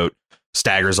trench coat,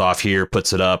 staggers off here,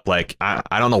 puts it up. Like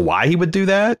I don't know why he would do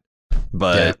that,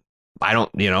 but yeah. I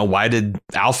don't, you know, why did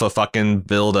Alpha fucking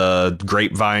build a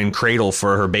grapevine cradle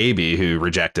for her baby who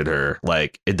rejected her?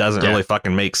 Like it doesn't really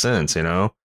fucking make sense, you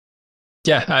know?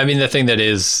 Yeah, I mean the thing that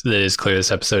is clear this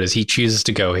episode is he chooses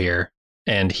to go here,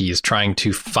 and he's trying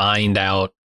to find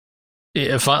out,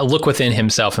 look within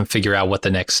himself and figure out what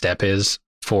the next step is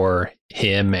for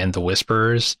him and the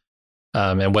Whisperers,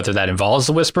 and whether that involves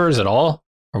the Whisperers at all,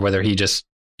 or whether he just,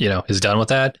 you know, is done with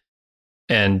that.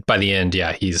 And by the end,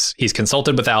 yeah, he's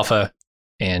consulted with Alpha,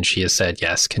 and she has said,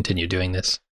 yes, continue doing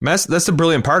this. That's the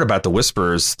brilliant part about the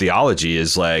Whisperers theology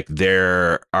is like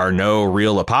there are no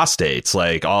real apostates.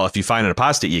 Like if you find an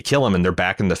apostate, you kill them and they're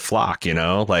back in the flock, you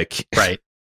know, like right.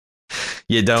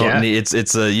 You don't need,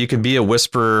 you can be a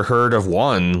Whisperer herd of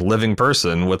one living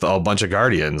person with a bunch of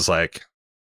guardians. Like,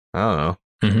 I don't know.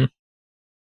 Mm-hmm.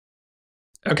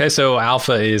 Okay, so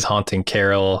Alpha is haunting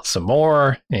Carol some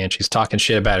more, and she's talking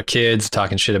shit about her kids,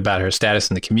 talking shit about her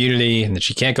status in the community, and that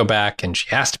she can't go back, and she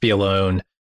has to be alone.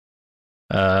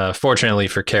 Fortunately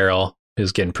for Carol,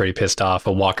 who's getting pretty pissed off,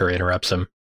 a walker interrupts him,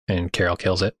 and Carol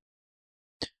kills it.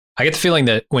 I get the feeling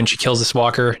that when she kills this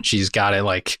walker, she's got it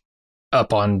like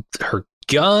up on her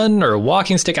gun or a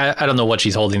walking stick. I don't know what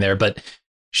she's holding there, but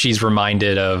she's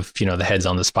reminded of, you know, the heads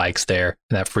on the spikes there,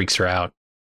 and that freaks her out.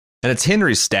 And it's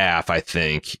Henry's staff, I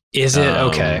think. Is it?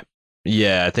 Okay.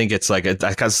 Yeah, I think it's like,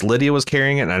 because Lydia was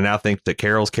carrying it, and I now think that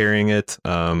Carol's carrying it.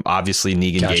 Obviously,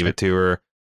 Negan gave it to her.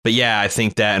 But yeah, I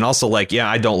think that. And also, like, yeah,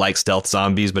 I don't like stealth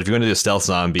zombies, but if you're going to do a stealth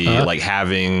zombie, like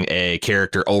having a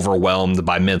character overwhelmed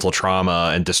by mental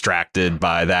trauma and distracted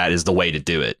by that is the way to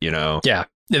do it, you know? Yeah.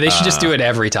 They should just do it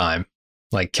every time.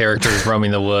 Like characters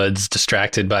roaming the woods,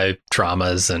 distracted by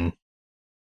traumas and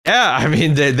Yeah, I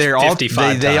mean they're all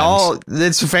 55 they all.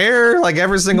 It's fair. Like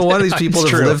every single one of these people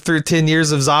have lived through 10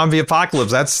 years of zombie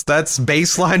apocalypse. That's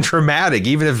baseline traumatic.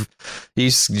 Even if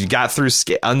you got through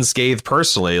unscathed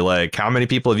personally, like how many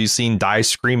people have you seen die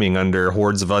screaming under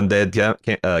hordes of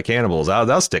undead cannibals?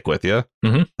 That'll stick with you.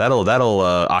 Mm-hmm. That'll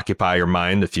occupy your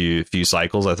mind a few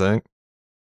cycles, I think.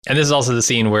 And this is also the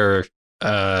scene where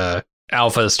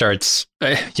Alpha starts,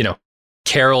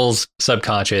 Carol's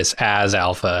subconscious as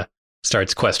Alpha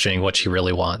starts questioning what she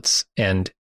really wants. And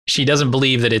she doesn't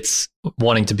believe that it's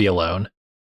wanting to be alone.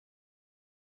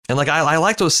 And like, I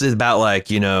like those about like,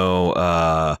 picking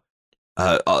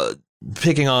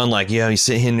on like,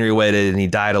 Henry waited and he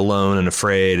died alone and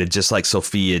afraid, just like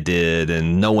Sophia did.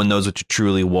 And no one knows what you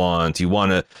truly want. You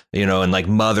want to, and like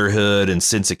motherhood and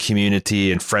sense of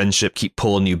community and friendship keep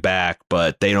pulling you back,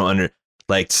 but they don't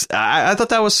I thought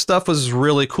that stuff was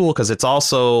really cool because it's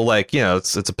also like,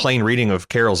 it's a plain reading of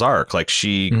Carol's arc. Like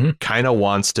she kind of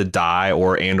wants to die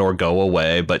or go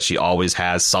away, but she always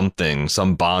has some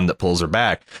bond that pulls her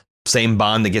back. Same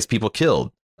bond that gets people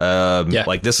killed.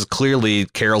 Like this is clearly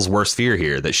Carol's worst fear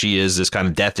here, that she is this kind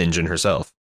of death engine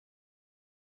herself.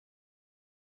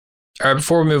 All right,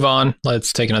 before we move on,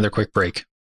 let's take another quick break.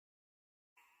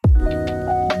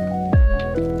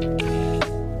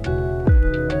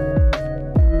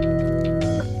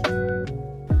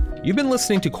 You've been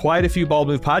listening to quite a few Bald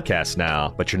Move podcasts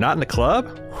now, but you're not in the club?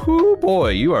 Whoo boy,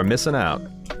 you are missing out.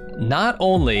 Not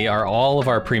only are all of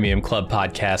our premium club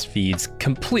podcast feeds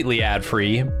completely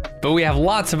ad-free, but we have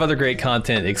lots of other great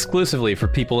content exclusively for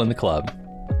people in the club.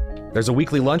 There's a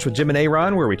weekly lunch with Jim and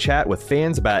Aaron where we chat with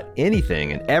fans about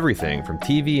anything and everything from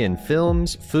TV and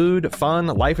films, food, fun,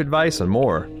 life advice, and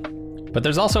more. But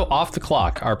there's also Off the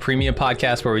Clock, our premium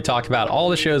podcast where we talk about all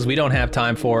the shows we don't have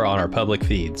time for on our public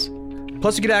feeds.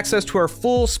 Plus, you get access to our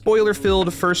full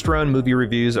spoiler-filled first-round movie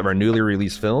reviews of our newly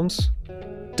released films.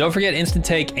 Don't forget Instant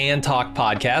Take and Talk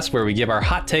podcasts, where we give our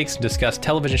hot takes and discuss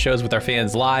television shows with our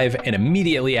fans live and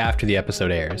immediately after the episode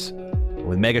airs.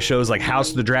 With mega shows like House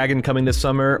of the Dragon coming this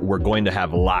summer, we're going to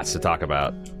have lots to talk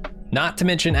about. Not to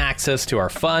mention access to our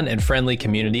fun and friendly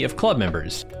community of club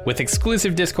members, with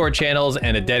exclusive Discord channels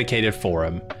and a dedicated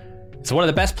forum. It's one of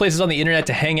the best places on the internet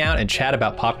to hang out and chat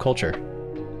about pop culture.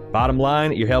 Bottom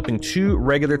line, you're helping two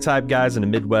regular type guys in the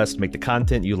Midwest make the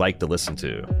content you like to listen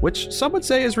to, which some would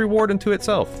say is reward unto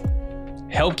itself.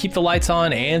 Help keep the lights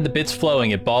on and the bits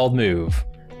flowing at Bald Move.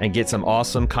 And get some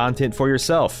awesome content for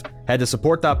yourself. Head to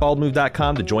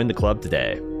support.baldmove.com to join the club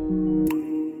today.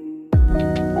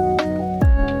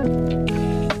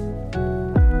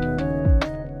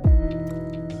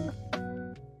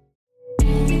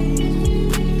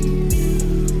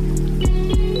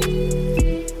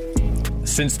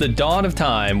 Since the dawn of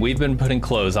time, we've been putting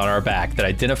clothes on our back that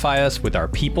identify us with our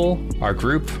people, our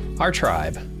group, our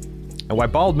tribe. And while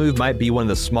Bald Move might be one of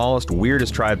the smallest,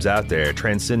 weirdest tribes out there,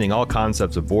 transcending all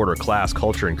concepts of border, class,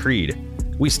 culture, and creed,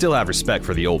 we still have respect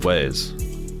for the old ways.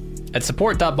 At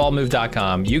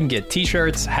support.baldmove.com, you can get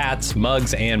t-shirts, hats,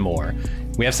 mugs, and more.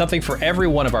 We have something for every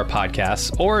one of our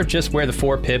podcasts, or just wear the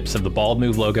 4 pips of the Bald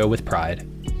Move logo with pride.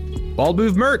 Bald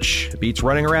Move merch beats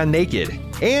running around naked,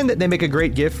 and they make a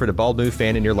great gift for the Bald Move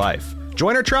fan in your life.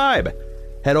 Join our tribe.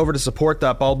 Head over to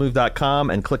support.baldmove.com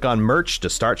and click on merch to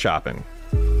start shopping.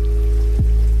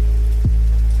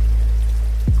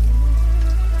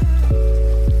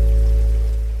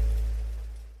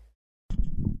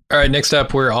 All right, next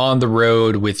up, we're on the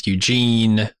road with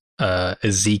Eugene,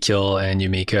 Ezekiel, and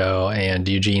Yumiko, and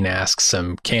Eugene asks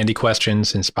some candy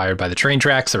questions inspired by the train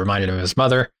tracks that reminded him of his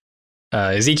mother.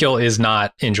 Ezekiel is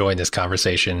not enjoying this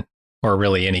conversation, or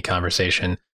really any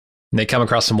conversation. And they come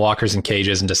across some walkers in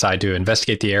cages and decide to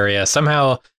investigate the area.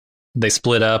 Somehow they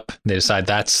split up. They decide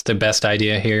that's the best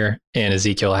idea here. And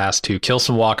Ezekiel has to kill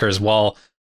some walkers while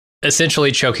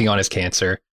essentially choking on his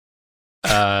cancer.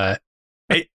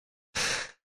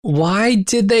 Why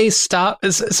did they stop?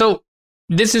 So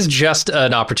this is just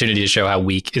an opportunity to show how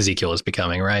weak Ezekiel is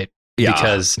becoming, right? Yeah,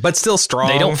 because but still strong.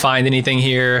 They don't find anything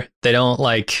here. They don't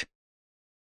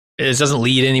it doesn't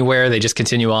lead anywhere. They just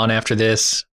continue on after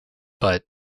this. But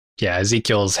yeah,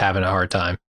 Ezekiel's having a hard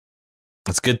time.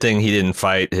 It's a good thing he didn't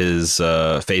fight his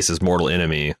face's mortal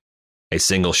enemy, a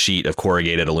single sheet of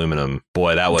corrugated aluminum.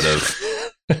 Boy, that would have...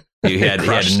 He had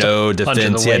no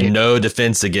defense. He had no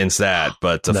defense against that.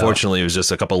 But unfortunately, it was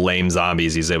just a couple lame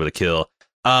zombies he was able to kill.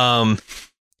 I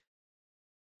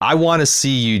want to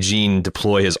see Eugene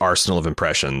deploy his arsenal of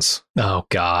impressions. Oh,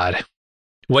 God.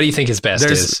 What do you think his best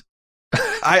is?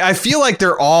 I feel like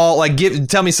they're all like,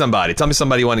 tell me somebody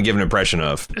you want to give an impression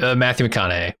of. Matthew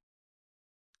McConaughey.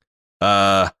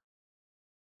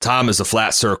 Tom is a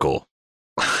flat circle.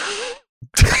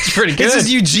 pretty good. Is this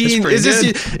Eugene? It's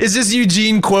pretty Is this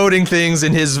Eugene quoting things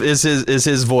in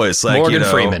his voice? Like Morgan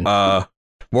Freeman.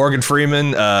 Morgan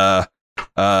Freeman.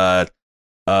 Oh,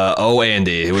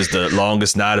 Andy, it was the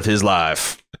longest night of his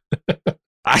life.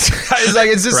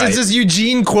 It's just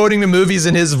Eugene quoting the movies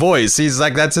in his voice. He's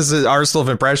like, that's his arsenal of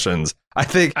impressions. I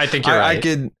think you're right. I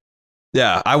could.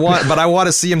 Yeah, I want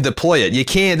to see him deploy it. You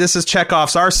can't. This is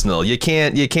Chekhov's arsenal. You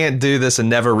can't do this and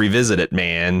never revisit it,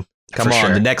 man. Come on.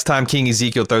 Sure. The next time King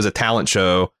Ezekiel throws a talent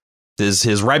show,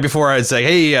 his right before I'd say,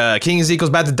 hey, King Ezekiel's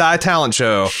about to die talent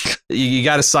show. You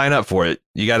got to sign up for it.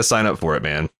 You got to sign up for it,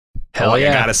 man. Hell yeah.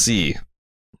 I got to see.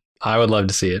 I would love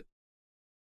to see it.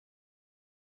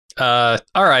 All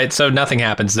right, so nothing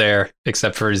happens there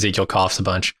except for Ezekiel coughs a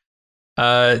bunch.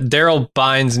 Daryl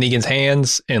binds Negan's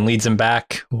hands and leads him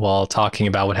back while talking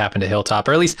about what happened to Hilltop.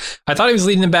 Or at least I thought he was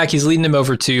leading him back. He's leading him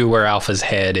over to where Alpha's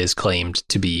head is claimed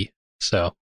to be.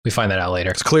 So we find that out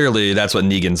later. It's clearly that's what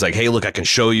Negan's like. Hey, look, I can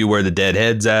show you where the dead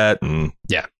head's at. And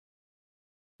yeah.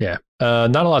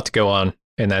 Not a lot to go on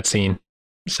in that scene.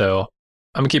 So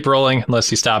I'm going to keep rolling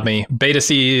unless you stop me. Beta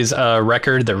sees a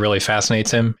record that really fascinates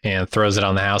him and throws it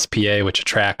on the house PA, which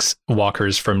attracts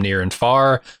walkers from near and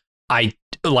far.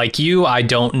 Like you, I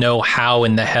don't know how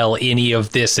in the hell any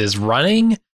of this is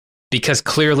running, because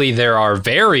clearly there are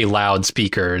very loud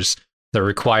speakers that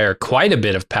require quite a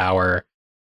bit of power.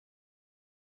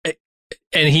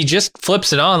 And he just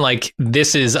flips it on like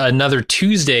this is another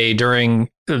Tuesday during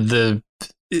the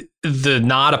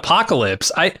not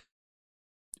apocalypse.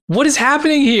 What is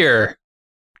happening here?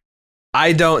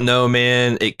 I don't know,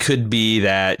 man. It could be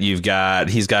that he's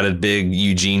got a big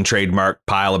Eugene trademark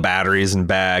pile of batteries in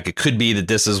back. It could be that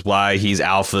this is why he's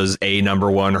Alpha's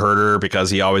number one herder, because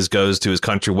he always goes to his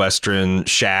country western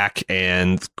shack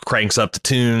and cranks up the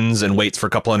tunes and waits for a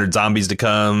couple hundred zombies to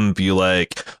come. Be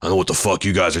like, I don't know what the fuck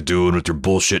you guys are doing with your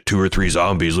bullshit 2 or 3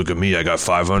 zombies. Look at me, I got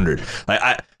 500.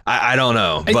 I don't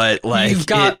know, but like You've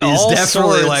got it is all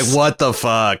definitely sorts. like what the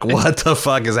fuck? What the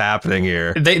fuck is happening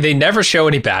here? They never show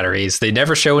any batteries. They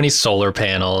never show any solar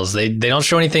panels. They don't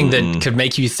show anything that could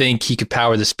make you think he could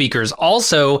power the speakers.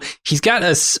 Also, he's got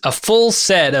a full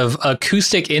set of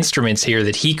acoustic instruments here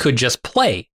that he could just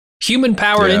play. Human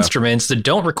powered instruments that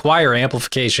don't require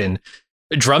amplification.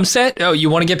 A drum set? Oh, you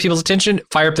want to get people's attention?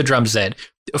 Fire up the drum set.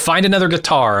 Find another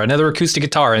guitar, another acoustic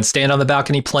guitar, and stand on the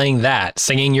balcony playing that,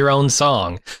 singing your own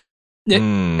song.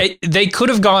 They could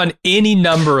have gone any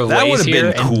number of ways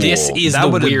here, and this is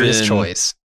the weirdest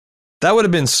choice. That would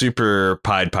have been super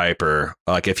Pied Piper,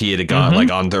 like if he had gone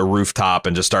like on the rooftop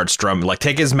and just start strumming, like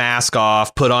take his mask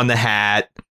off, put on the hat,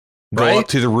 go up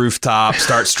to the rooftop,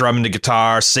 start strumming the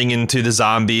guitar, singing to the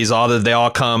zombies. They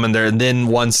all come, and then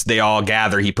once they all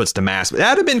gather, he puts the mask.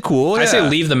 That'd have been cool. I say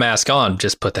leave the mask on,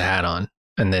 just put the hat on,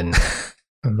 and then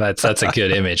that's a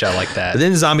good image. I like that. But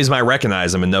then zombies might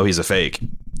recognize him and know he's a fake.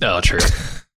 Oh, true.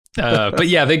 But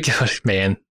yeah,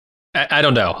 man, I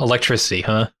don't know. Electricity,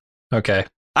 huh? Okay.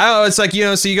 It's like,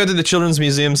 so you go to the Children's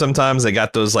Museum sometimes, they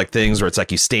got those like things where it's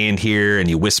like you stand here and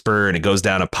you whisper and it goes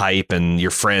down a pipe and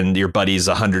your buddy's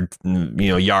 100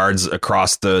 yards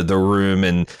across the room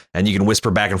and you can whisper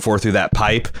back and forth through that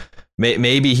pipe.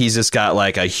 Maybe he's just got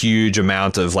like a huge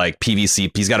amount of like PVC.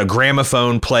 He's got a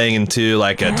gramophone playing into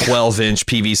like a 12-inch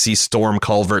PVC storm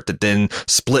culvert that then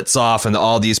splits off into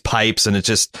all these pipes, and it's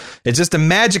just the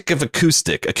magic of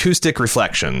acoustic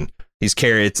reflection. He's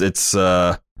carried it's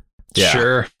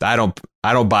Sure. I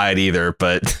don't buy it either,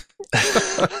 but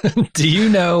do you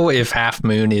know if Half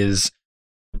Moon is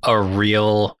a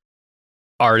real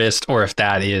artist or if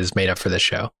that is made up for this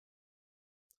show?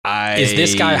 Is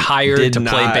this guy hired to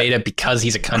play Beta because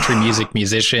he's a country music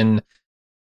musician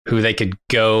who they could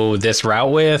go this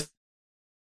route with?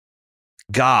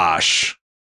 Gosh,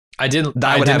 I didn't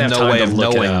have no way of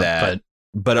knowing that.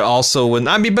 But also,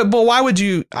 but why would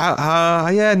you?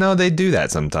 No, they do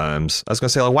that sometimes. I was gonna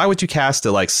say, like, why would you cast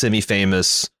a like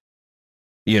semi-famous,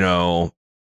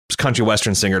 country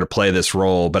western singer to play this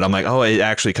role? But I'm like, it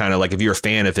actually kind of like if you're a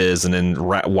fan of his and then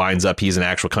winds up he's an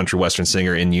actual country western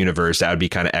singer in universe, that would be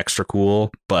kind of extra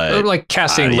cool. But or like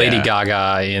casting Lady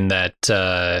Gaga in that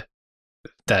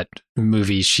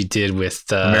movie she did with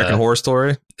American Horror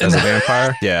Story as a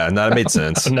vampire. Yeah, no, that made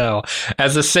sense. No,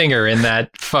 as a singer in that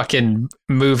fucking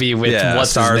movie with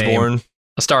what's Star his is name? Born.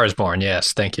 A Star is Born.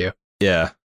 Yes, thank you.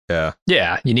 Yeah.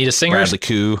 You need a singer. Bradley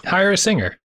Coo. Hire a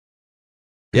singer.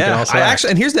 Yeah,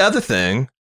 and here's the other thing.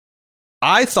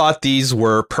 I thought these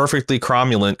were perfectly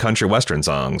cromulent country western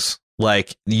songs.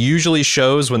 Like usually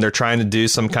shows when they're trying to do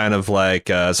some kind of like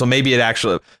so maybe it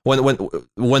actually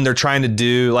when they're trying to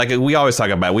do like we always talk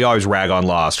about, we always rag on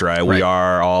Lost, right? We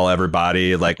are all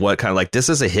everybody, like what kind of like this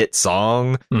is a hit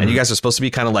song and you guys are supposed to be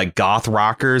kind of like goth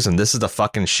rockers and this is the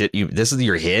fucking shit this is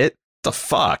your hit. What the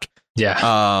fuck?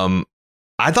 Yeah.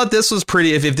 I thought this was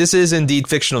pretty, if this is indeed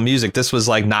fictional music, this was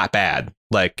like not bad.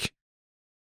 Like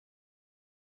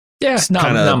yeah,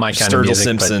 not my kind of music,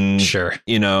 Simpson, but sure.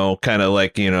 You know, kind of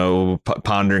like, you know,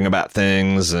 pondering about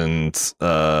things and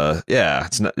yeah,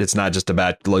 it's not just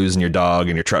about losing your dog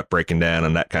and your truck breaking down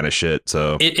and that kind of shit.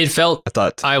 So it felt,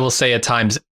 I will say at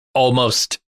times,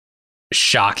 almost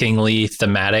shockingly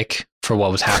thematic for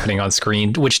what was happening on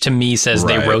screen, which to me says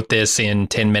they wrote this in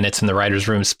 10 minutes in the writer's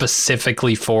room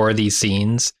specifically for these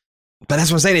scenes. But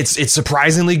that's what I'm saying. It's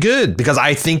surprisingly good because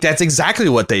I think that's exactly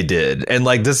what they did. And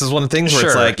like, this is one of the things where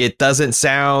it's like, it doesn't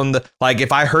sound like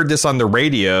if I heard this on the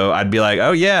radio, I'd be like,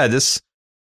 oh yeah, this,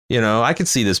 you know, I could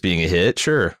see this being a hit.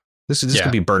 Sure. This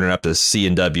could be burning up the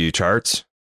C&W charts.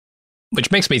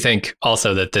 Which makes me think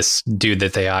also that this dude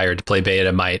that they hired to play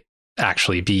Beta might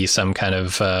actually be some kind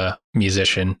of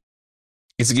musician.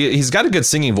 He's got a good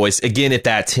singing voice. Again, if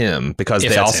that's him, because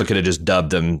they also could have just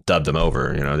dubbed them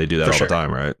over. You know, they do that all the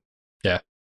time, right? Yeah.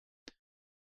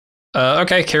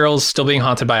 Okay, Carol's still being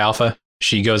haunted by Alpha.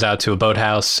 She goes out to a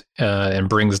boathouse and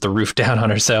brings the roof down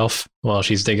on herself while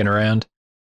she's digging around.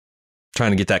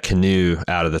 Trying to get that canoe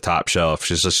out of the top shelf.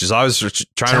 She's always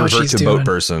trying to revert to boat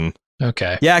person.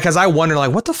 Okay. Yeah, because I wonder,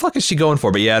 like, what the fuck is she going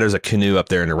for? But yeah, there's a canoe up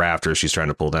there in the rafters she's trying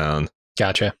to pull down.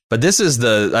 Gotcha. But this is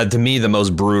the to me the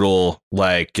most brutal,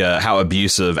 like how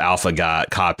abusive Alpha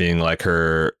got copying like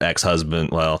her ex-husband.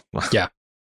 Well, yeah,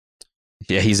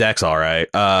 he's ex, all right.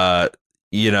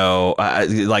 You know,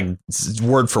 like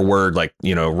word for word, like,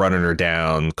 you know, running her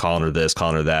down, calling her this,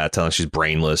 calling her that, telling her she's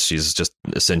brainless. She's just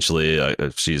essentially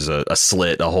she's a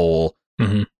slit, a hole.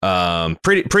 Mm-hmm.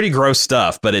 Pretty gross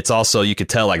stuff, but it's also, you could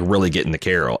tell, like, really getting to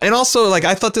Carol. And also, like,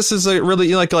 I thought this is a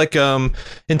really like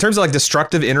in terms of like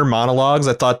destructive inner monologues,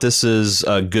 I thought this is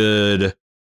a good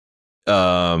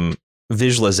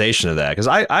visualization of that, because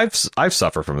I've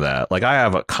suffered from that. Like, I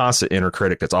have a constant inner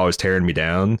critic that's always tearing me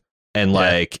down. And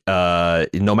like,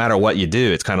 no matter what you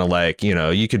do, it's kind of like, you know,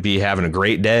 you could be having a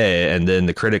great day and then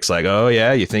the critic's like, oh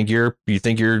yeah, you think you're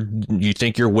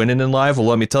winning in life? Well,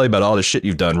 let me tell you about all the shit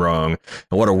you've done wrong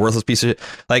and what a worthless piece of shit.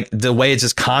 Like, the way it's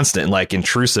just constant, like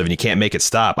intrusive, and you can't make it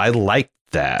stop. I like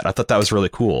that. I thought that was really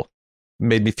cool. It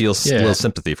made me feel a little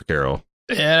sympathy for Carol.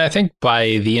 And I think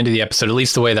by the end of the episode, at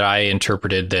least the way that I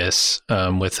interpreted this,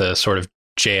 with a sort of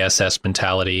JSS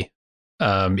mentality,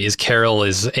 is Carol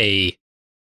is a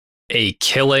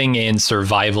killing and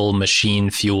survival machine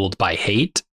fueled by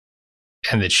hate,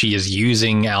 and that she is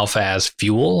using Alpha as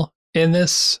fuel in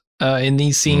this, in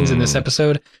these scenes in this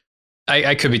episode.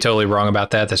 I could be totally wrong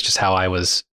about that. That's just how I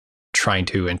was trying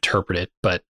to interpret it.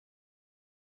 But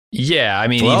yeah, I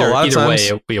mean, either way,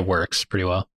 it works pretty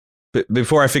well.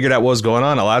 Before I figured out what was going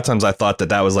on, a lot of times I thought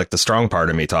that was like the strong part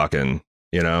of me talking,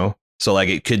 you know? So like,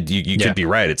 it could, you could be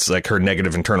right. It's like her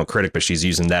negative internal critic, but she's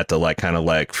using that to like kind of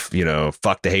like, you know,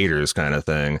 fuck the haters kind of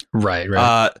thing. Right.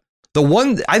 The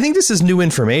one, I think this is new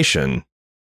information.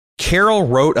 Carol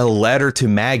wrote a letter to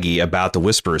Maggie about the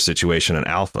Whisperer situation in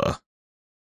Alpha.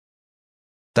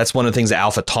 That's one of the things that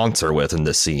Alpha taunts her with in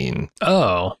this scene.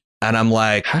 Oh. And I'm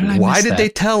like, why did they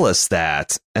tell us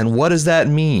that? And what does that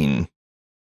mean?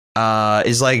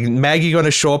 Is like Maggie going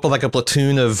to show up with like a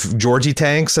platoon of Georgie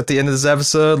tanks at the end of this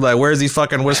episode? Like, where's these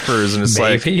fucking Whisperers? And it's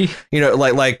like, you know,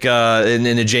 like in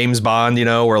a James Bond, you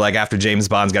know, where like after James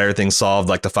Bond's got everything solved,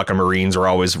 like the fucking Marines are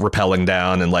always rappelling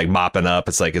down and like mopping up.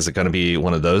 It's like, is it going to be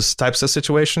one of those types of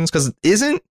situations? Because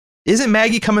isn't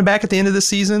Maggie coming back at the end of the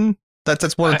season?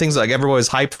 That's one of the things like everybody's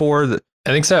hyped for. I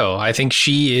think so. I think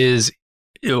she is.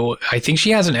 I think she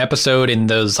has an episode in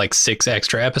those like 6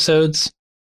 extra episodes.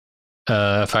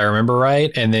 If I remember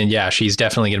right. And then, yeah, she's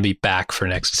definitely going to be back for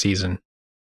next season.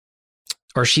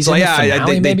 Or she's in the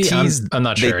finale, maybe? I'm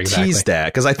not sure exactly. They teased that,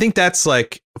 because I think that's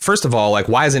like, first of all, like,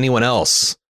 why has anyone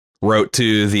else wrote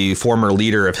to the former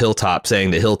leader of Hilltop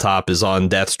saying that Hilltop is on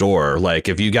death's door? Like,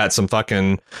 if you got some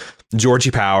fucking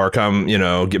Georgie Power come, you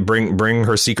know, bring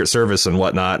her Secret Service and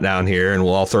whatnot down here and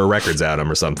we'll all throw records at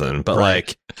him or something. But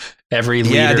like, every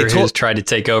leader who's tried to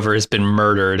take over has been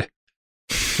murdered.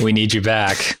 We need you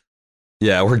back.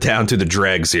 Yeah, we're down to the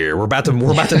dregs here. We're about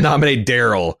to nominate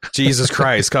Daryl. Jesus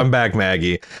Christ, come back,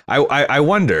 Maggie. I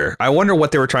wonder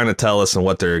what they were trying to tell us and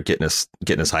what they're getting us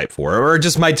hyped for, or it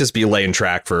just might just be laying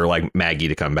track for like Maggie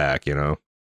to come back. You know,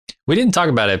 we didn't talk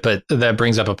about it, but that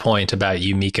brings up a point about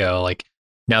Yumiko. Like,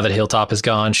 now that Hilltop is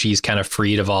gone, she's kind of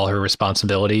freed of all her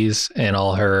responsibilities and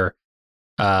all her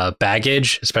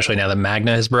baggage, especially now that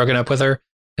Magna has broken up with her.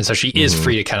 And so she is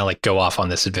free to kind of like go off on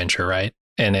this adventure, right?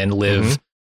 And live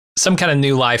some kind of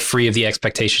new life free of the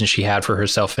expectations she had for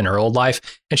herself in her old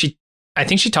life. And I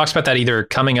think she talks about that either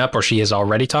coming up or she has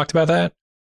already talked about that.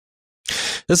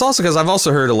 It's also because I've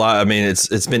also heard a lot. I mean,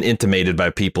 it's been intimated by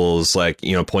people's like,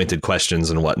 pointed questions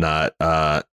and whatnot,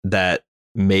 that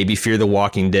maybe Fear the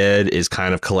Walking Dead is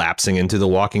kind of collapsing into The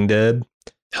Walking Dead.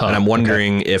 And I'm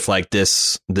wondering if like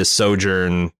this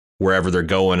sojourn wherever they're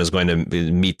going is going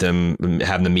to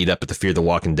have them meet up at the Fear the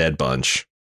Walking Dead bunch,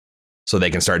 so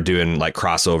they can start doing like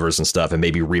crossovers and stuff, and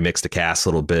maybe remix the cast a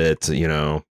little bit,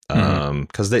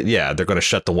 because they're going to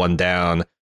shut the one down.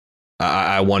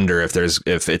 I wonder if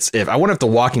I wonder if The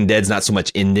Walking Dead's not so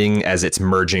much ending as it's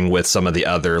merging with some of the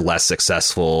other less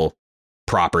successful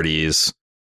properties,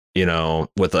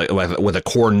 with a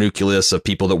core nucleus of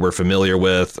people that we're familiar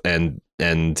with and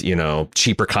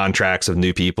cheaper contracts of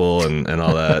new people and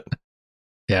all that.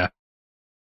 Yeah.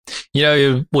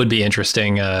 It would be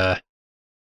interesting.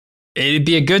 It'd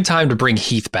be a good time to bring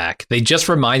Heath back. They just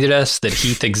reminded us that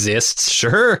Heath exists.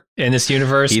 Sure. In this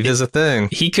universe. Heath is a thing.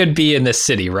 He could be in this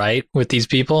city, right? With these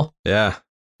people. Yeah.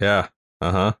 Yeah.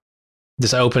 Uh-huh.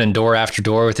 Just opening door after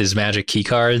door with his magic key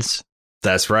cards.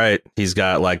 That's right. He's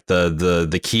got like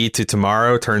the key to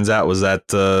tomorrow. Turns out was that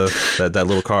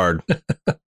little card.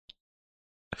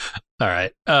 All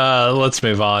right. Let's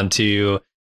move on to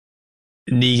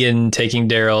Negan taking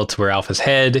Daryl to where Alpha's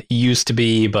head used to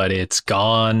be, but it's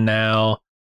gone now.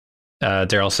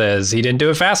 Daryl says he didn't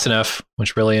do it fast enough,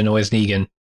 which really annoys Negan.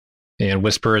 And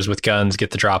Whisperers with guns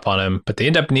get the drop on him, but they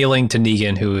end up kneeling to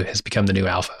Negan, who has become the new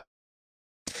Alpha.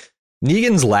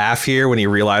 Negan's laugh here when he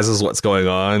realizes what's going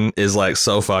on is like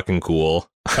so fucking cool.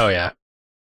 Oh yeah.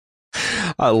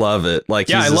 I love it. Like,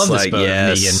 yeah, he's I love just this like, mode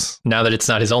yes. of Negan, now that it's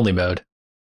not his only mode.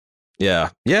 Yeah.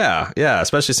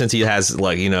 Especially since he has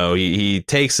like, he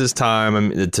takes his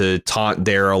time to taunt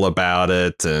Daryl about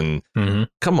it. And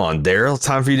come on, Daryl,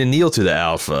 time for you to kneel to the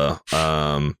Alpha.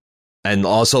 And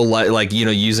also like,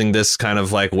 using this kind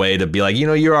of like way to be like,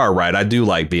 you're all right. I do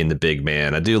like being the big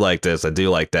man. I do like this. I do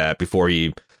like that, before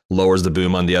he lowers the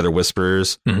boom on the other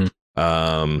Whisperers. But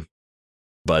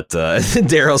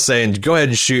Daryl saying, go ahead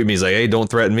and shoot me. He's like, hey, don't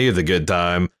threaten me with a good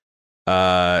time.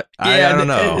 I don't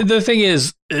know. The thing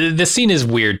is, the scene is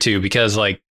weird too, because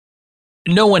like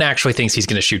no one actually thinks he's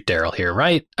going to shoot Daryl here,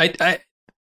 right?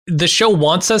 The show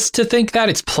wants us to think that.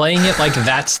 It's playing it like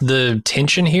that's the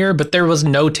tension here, but there was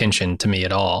no tension to me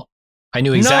at all. I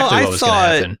knew exactly what was going to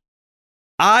happen.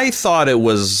 I thought it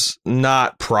was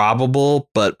not probable,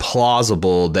 but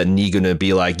plausible that Negan would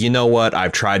be like, you know what?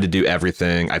 I've tried to do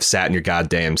everything. I've sat in your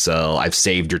goddamn cell. I've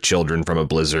saved your children from a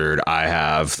blizzard. I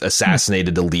have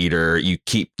assassinated the leader.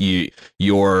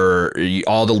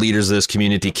 All the leaders of this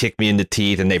community kicked me in the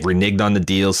teeth and they've reneged on the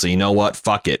deal. So you know what?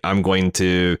 Fuck it. I'm going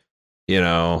to,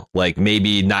 like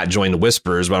maybe not join the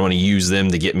Whisperers, but I want to use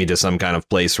them to get me to some kind of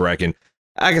place where I can,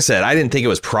 like I said, I didn't think it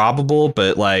was probable,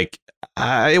 but like,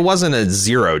 it wasn't a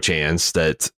zero chance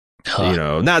that,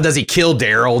 now does he kill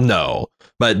Daryl? No.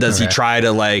 But does he try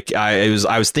to like, I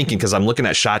was thinking, because I'm looking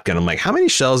at Shotgun, I'm like, how many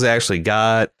shells they actually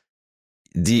got?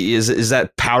 Is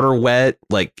that powder wet?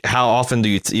 Like, how often do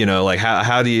you, like,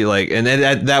 how do you like, and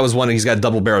that was one, he's got a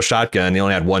double barrel shotgun. He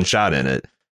only had one shot in it.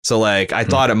 So like, I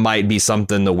thought it might be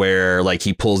something to where like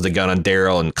he pulls the gun on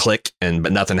Daryl and click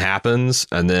but nothing happens.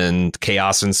 And then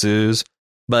chaos ensues.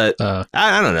 But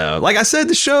I don't know. Like I said,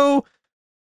 the show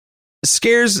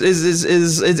scares is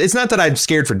it's not that I'm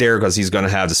scared for Daryl because he's going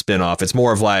to have the spinoff. It's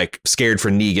more of like scared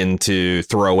for Negan to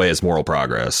throw away his moral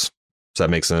progress. Does that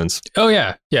make sense? Oh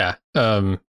yeah.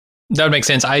 That would make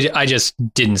sense. I just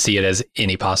didn't see it as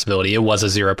any possibility. It was a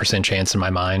 0% chance in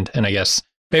my mind, and I guess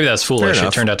maybe that's foolish.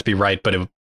 It turned out to be right, but it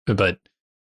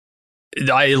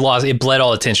bled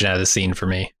all attention out of the scene for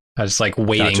me. I was like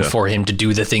waiting for him to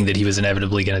do the thing that he was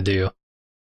inevitably going to do.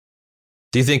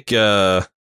 Do you think? I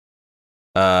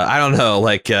don't know.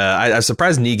 Like, I'm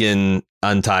surprised Negan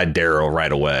untied Daryl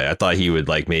right away. I thought he would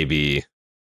like maybe.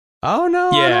 Oh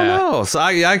no! Yeah. I don't know. So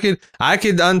I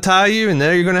could untie you, and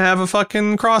then you're gonna have a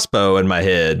fucking crossbow in my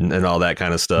head and all that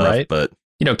kind of stuff. Right. But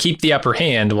keep the upper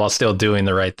hand while still doing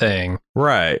the right thing.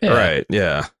 Right. Yeah. Right.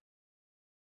 Yeah.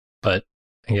 But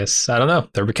I guess I don't know.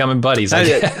 They're becoming buddies. I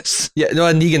guess. Yeah.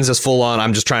 No, Negan's just full on.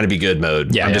 I'm just trying to be good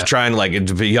mode. Yeah. I'm just trying to like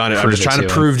to be honest. I'm just trying to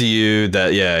prove to you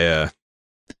that. Yeah.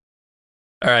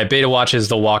 All right, Beta watches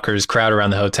the walkers crowd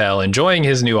around the hotel, enjoying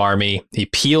his new army. He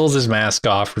peels his mask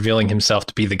off, revealing himself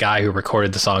to be the guy who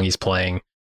recorded the song he's playing.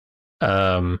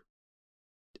 I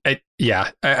think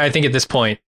at this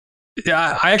point,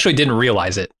 I actually didn't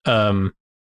realize it.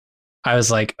 I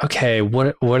was like, okay,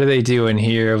 what are they doing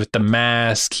here with the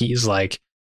mask? He's like,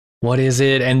 what is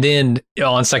it? And then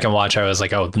on second watch, I was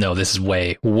like, oh no, this is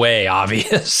way, way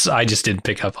obvious. I just didn't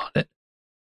pick up on it.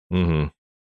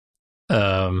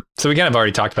 So we kind of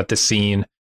already talked about this scene.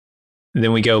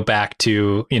 Then we go back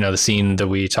to, the scene that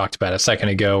we talked about a second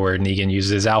ago where Negan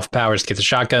uses his alpha powers to get the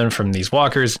shotgun from these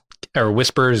walkers or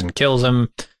whispers and kills them.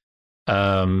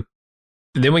 Then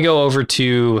we go over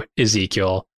to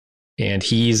Ezekiel and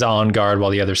he's on guard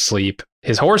while the others sleep.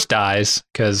 His horse dies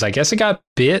because I guess it got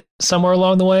bit somewhere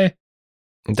along the way.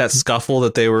 That scuffle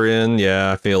that they were in,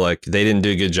 I feel like they didn't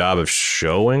do a good job of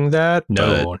showing that.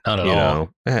 No, not at all.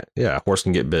 Horse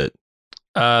can get bit.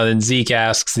 Then Zeke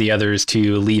asks the others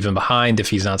to leave him behind if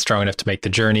he's not strong enough to make the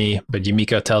journey. But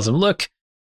Yumiko tells him, look,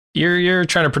 you're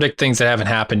trying to predict things that haven't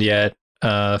happened yet.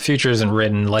 Future isn't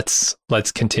written. Let's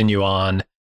continue on.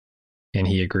 And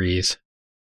he agrees.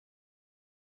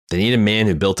 They need a man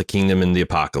who built a kingdom in the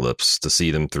apocalypse to see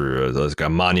them through. Like a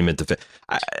monument to.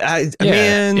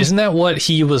 Man, isn't that what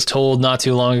he was told not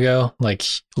too long ago? Like,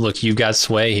 look, you've got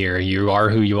sway here. You are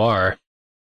who you are.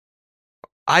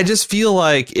 I just feel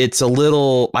like it's a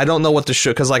little. I don't know what to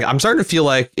show because, like, I'm starting to feel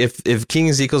like if King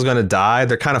Ezekiel's going to die,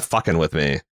 they're kind of fucking with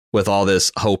me with all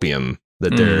this hopium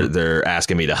that they're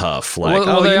asking me to huff. Like,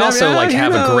 they also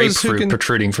have a grapefruit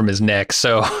protruding from his neck.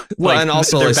 So, and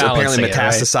also it's apparently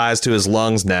metastasized to his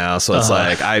lungs now. So it's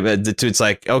it's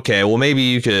like, okay, well, maybe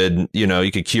you could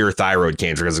cure thyroid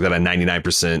cancer because it's got a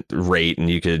 99% rate, and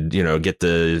you could, get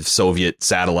the Soviet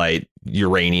satellite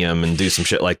uranium and do some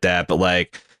shit like that. But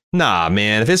like, nah,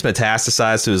 man, if it's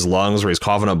metastasized to his lungs where he's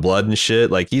coughing up blood and shit,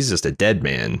 like he's just a dead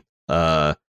man.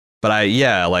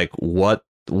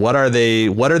 What are they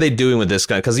doing with this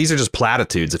guy? Because these are just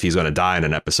platitudes if he's going to die in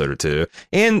an episode or two.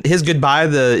 And his goodbye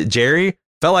to Jerry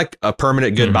felt like a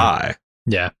permanent goodbye.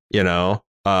 Yeah.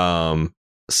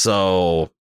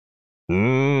 So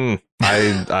we'll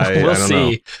see.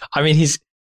 Know. I mean, he's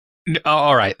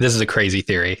all right. This is a crazy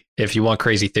theory. If you want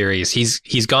crazy theories,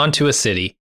 he's gone to a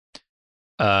city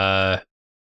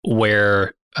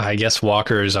where I guess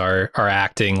walkers are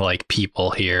acting like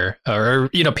people here, or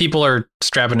people are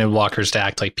strapping in walkers to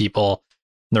act like people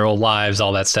in their whole lives,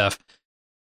 all that stuff.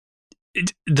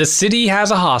 The city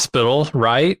has a hospital,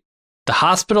 right? The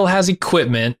hospital has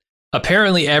equipment.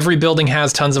 Apparently every building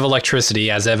has tons of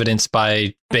electricity, as evidenced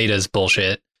by Beta's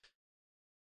bullshit.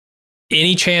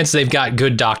 Any chance they've got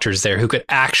good doctors there who could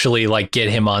actually like get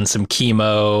him on some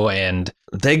chemo, and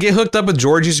they get hooked up with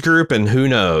Georgie's group, and who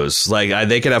knows? Like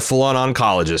they could have full on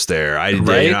oncologists there. I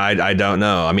don't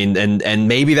know. I mean, and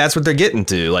maybe that's what they're getting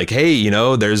to. Like, hey,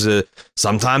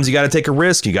 sometimes you got to take a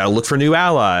risk. You got to look for new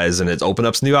allies, and it's open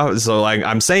up some new allies. So like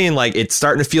I'm saying, like it's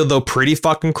starting to feel though pretty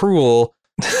fucking cruel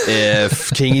if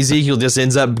King Ezekiel just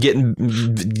ends up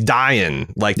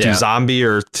dying like to zombie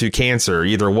or to cancer,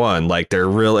 either one. Like they're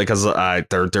really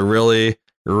they're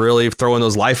really throwing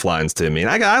those lifelines to me,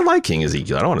 and I like King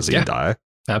Ezekiel. I don't want to see him die.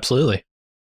 Absolutely.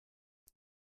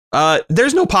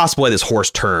 There's no possible way this horse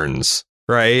turns,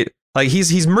 right? Like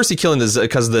he's mercy killing this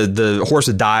because the horse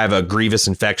would die of a grievous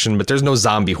infection, but there's no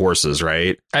zombie horses,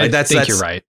 right? I think you're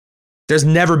right. There's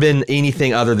never been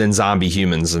anything other than zombie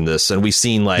humans in this, and we've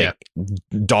seen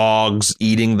dogs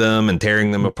eating them and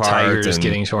tearing them apart, tigers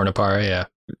getting torn apart. Yeah.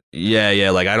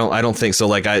 Like I don't think so.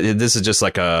 Like this is just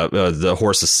like the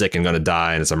horse is sick and going to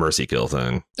die, and it's a mercy kill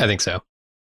thing. I think so.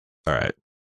 All right.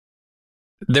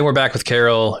 Then we're back with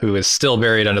Carol, who is still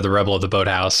buried under the rubble of the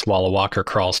boathouse while a walker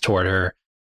crawls toward her,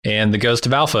 and the ghost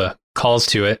of Alpha calls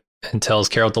to it and tells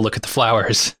Carol to look at the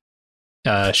flowers.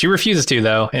 She refuses to,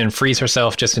 though, and frees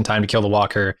herself just in time to kill the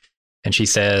walker. And she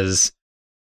says,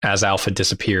 as Alpha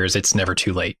disappears, it's never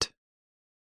too late.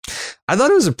 I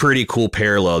thought it was a pretty cool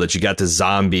parallel that you got the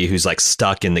zombie who's like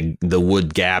stuck in the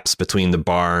wood gaps between the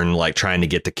barn, like trying to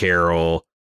get to Carol.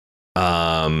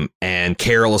 And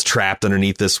Carol is trapped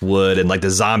underneath this wood, and like the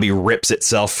zombie rips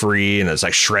itself free and it's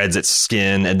like shreds its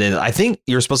skin. And then I think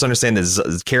you're supposed to understand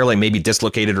that Carol like maybe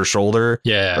dislocated her shoulder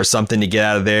or something to get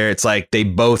out of there. It's like they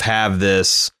both have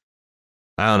this.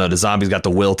 I don't know. The zombie's got the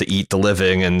will to eat the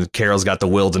living, and Carol's got the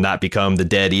will to not become the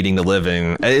dead eating the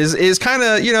living. Is kind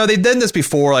of, they've done this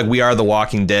before, like We Are the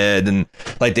Walking Dead, and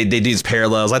like they do these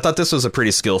parallels. I thought this was a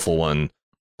pretty skillful one.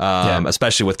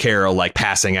 Especially with Carol like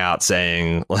passing out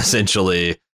saying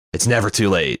essentially it's never too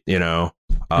late,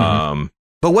 But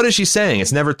what is she saying?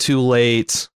 It's never too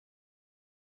late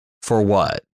for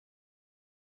what?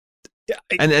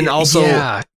 And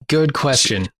also, good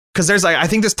question. Because there's like, I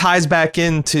think this ties back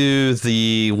into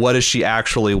the what does she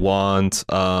actually want?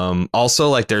 Also,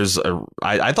 like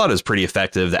I thought it was pretty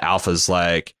effective. The Alpha's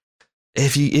like,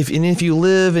 if you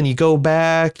live and you go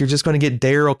back, you're just going to get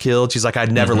Daryl killed. She's like,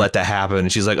 I'd never let that happen.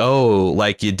 And she's like, oh,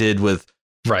 like you did with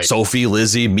Sophie,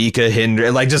 Lizzie, Mika,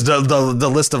 Hendry, like just the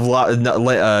list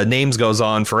of names goes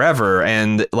on forever.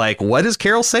 And like, what does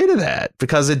Carol say to that?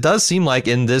 Because it does seem like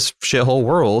in this shithole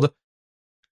world,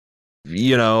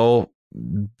 you know,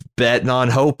 betting on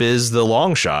hope is the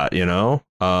long shot, you know?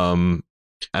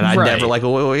 And I never like,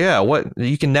 well, yeah, what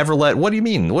you can never let. What do you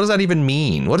mean? What does that even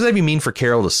mean? What does that even mean for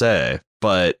Carol to say?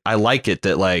 But I like it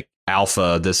that like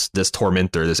Alpha, this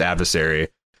tormentor, this adversary,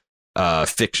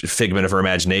 figment of her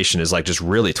imagination is like just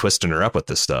really twisting her up with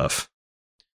this stuff.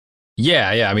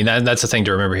 Yeah. I mean, that's the thing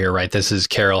to remember here, right? This is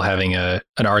Carol having an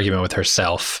argument with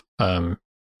herself, just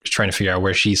trying to figure out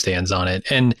where she stands on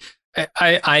it. And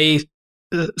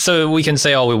so we can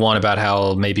say all we want about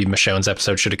how maybe Michonne's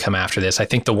episode should have come after this. I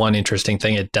think the one interesting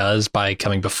thing it does by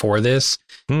coming before this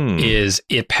is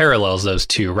it parallels those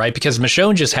two, right? Because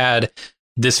Michonne just had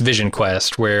this vision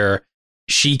quest where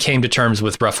she came to terms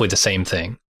with roughly the same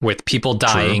thing, with people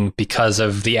dying because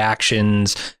of the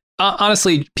actions.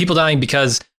 Honestly, people dying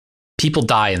because people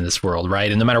die in this world,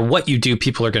 right? And no matter what you do,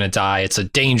 people are going to die. It's a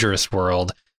dangerous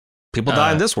world. People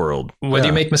die in this world. Whether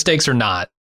you make mistakes or not.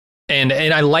 And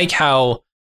I like how,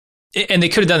 and they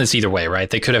could have done this either way, right?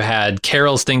 They could have had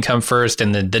Carol's thing come first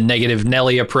and the negative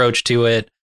Nellie approach to it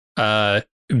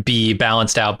be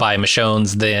balanced out by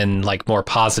Michonne's then like more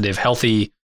positive,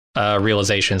 healthy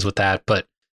realizations with that. But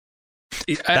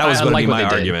that was going to be my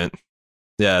argument.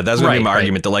 Yeah, that's going to be my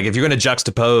argument. That like, if you're going to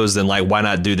juxtapose, then like, why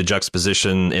not do the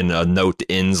juxtaposition in a note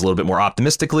that ends a little bit more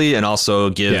optimistically and also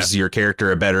gives your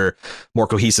character a better, more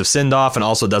cohesive send off, and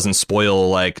also doesn't spoil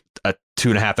like a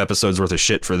 2.5 episodes worth of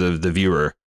shit for the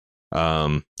viewer.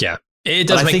 It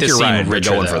does make this scene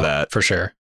richer, going for that for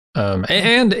sure.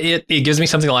 And it gives me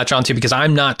something to latch onto because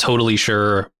I'm not totally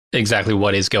sure exactly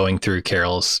what is going through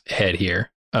Carol's head here.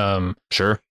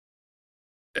 Sure.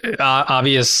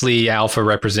 Obviously, Alpha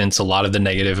represents a lot of the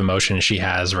negative emotions she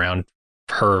has around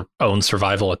her own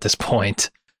survival at this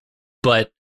point.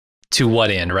 But to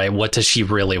what end, right? What does she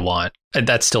really want?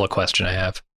 That's still a question I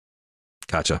have.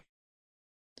 Gotcha.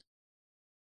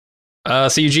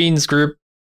 So Eugene's group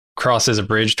crosses a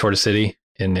bridge toward a city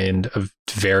in a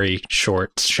very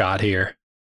short shot here.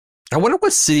 I wonder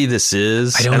what city this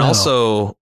is. I don't know.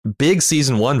 Also, big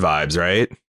season 1 vibes,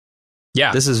 right?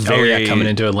 Yeah, this is very coming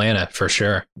into Atlanta for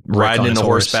sure. Riding in the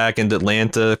horseback into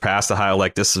Atlanta, past Ohio,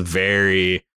 like this is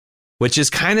very, which is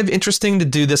kind of interesting to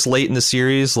do this late in the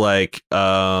series, like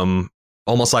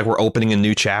almost like we're opening a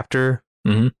new chapter.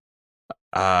 Mm-hmm.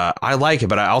 I like it,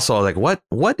 but I also like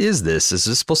what is this? Is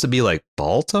this supposed to be like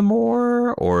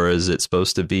Baltimore, or is it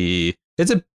supposed to be?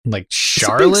 It's a like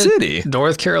Charlotte, city,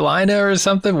 North Carolina, or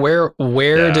something. Where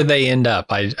did they end up?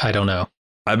 I don't know.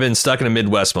 I've been stuck in the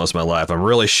Midwest most of my life. I'm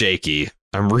really shaky.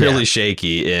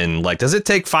 Shaky in like, does it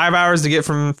take 5 hours to get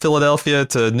from Philadelphia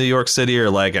to New York City,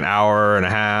 or like an hour and a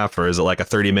half, or is it like a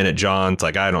 30-minute jaunt?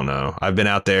 Like, I don't know. I've been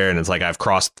out there and it's like I've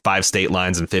crossed 5 state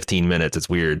lines in 15 minutes. It's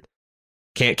weird.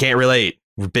 Can't relate.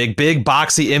 Big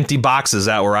boxy empty boxes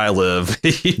out where I live.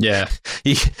 Yeah.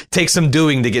 You take some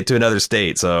doing to get to another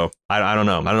state. So I don't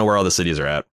know. I don't know where all the cities are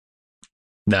at.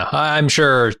 No, I'm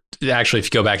sure actually if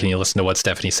you go back and you listen to what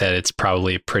Stephanie said, it's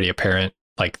probably pretty apparent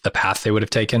like the path they would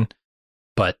have taken.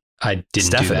 But I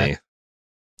didn't do that.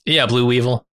 Yeah, Blue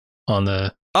Weevil on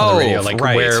the radio, like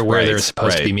where they're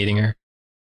supposed to be meeting her.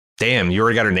 Damn, you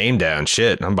already got her name down.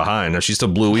 Shit, I'm behind. No, she's still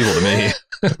Blue Weevil to me.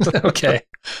 Okay.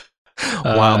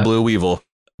 Wild Blue Weevil.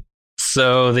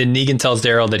 So then Negan tells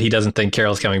Daryl that he doesn't think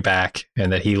Carol's coming back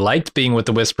and that he liked being with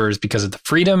the Whisperers because of the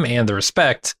freedom and the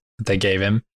respect that they gave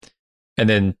him. And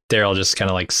then Daryl just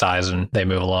kind of like sighs and they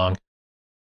move along.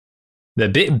 The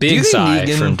big sigh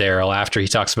from Daryl after he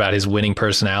talks about his winning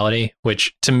personality,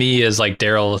 which to me is like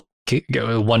Daryl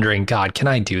wondering, God, can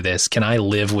I do this? Can I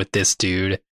live with this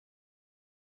dude?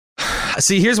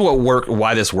 See, here's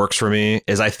why this works for me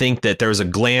is I think that there was a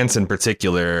glance in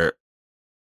particular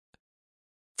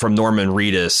from Norman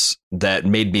Reedus that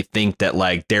made me think that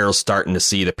like Daryl's starting to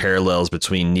see the parallels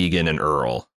between Negan and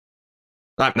Earl.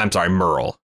 I'm sorry,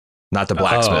 Merle, not the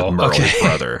blacksmith, Merle, his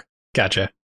brother.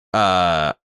 Gotcha.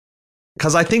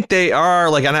 Because I think they are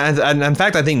like, and in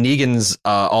fact, I think Negan's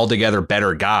altogether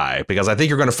better guy, because I think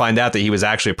you're going to find out that he was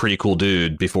actually a pretty cool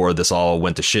dude before this all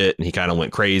went to shit and he kind of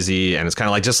went crazy. And it's kind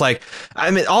of like, just like,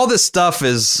 I mean, all this stuff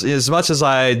is, as much as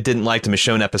I didn't like the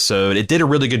Michonne episode, it did a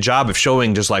really good job of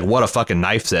showing just like what a fucking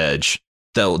knife's edge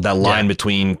that line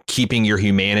between keeping your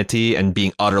humanity and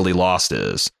being utterly lost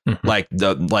is. Mm-hmm. Like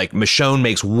Michonne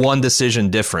makes one decision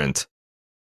different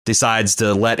decides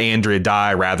to let Andrea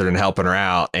die rather than helping her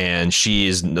out, and she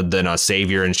is then a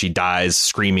savior, and she dies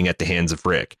screaming at the hands of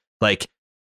Rick. Like,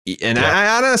 and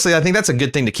I honestly, I think that's a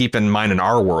good thing to keep in mind in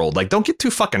our world. Like, don't get too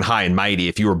fucking high and mighty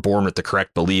if you were born with the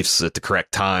correct beliefs at the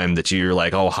correct time, that you're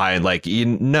like, oh, high, like, you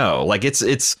know, like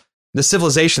it's the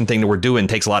civilization thing that we're doing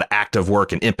takes a lot of active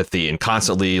work and empathy and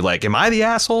constantly like, am I the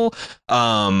asshole?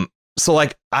 So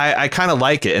like, I kind of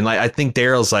like it. And like, I think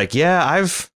Daryl's like, yeah,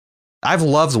 I've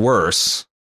loved worse.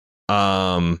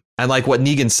 And like what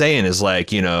Negan's saying is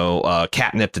like, you know,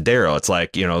 catnip to Daryl. It's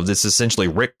like, you know, this is essentially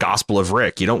Rick, gospel of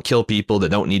Rick. You don't kill people that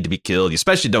don't need to be killed. You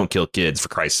especially don't kill kids, for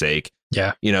Christ's sake.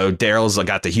 Yeah. You know, Daryl's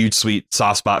got the huge, sweet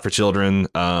soft spot for children.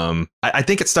 I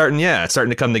think it's starting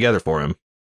to come together for him.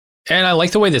 And I like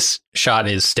the way this shot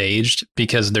is staged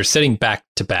because they're sitting back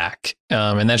to back.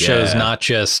 And that shows not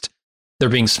just they're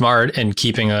being smart and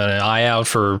keeping an eye out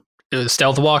for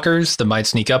stealth walkers that might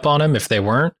sneak up on him if they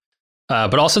weren't.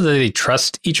 But also that they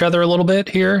trust each other a little bit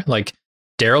here. Like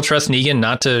Daryl trusts Negan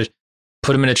not to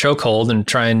put him in a chokehold and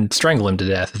try and strangle him to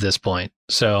death at this point.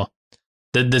 So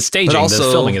the staging, the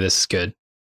filming of this is good.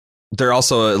 They're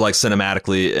also like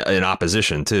cinematically in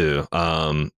opposition too.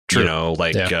 You know,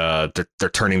 like they're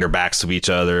turning their backs to each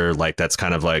other. Like that's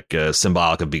kind of like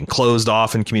symbolic of being closed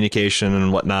off in communication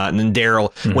and whatnot. And then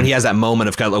Daryl, when he has that moment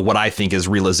of kind of like what I think is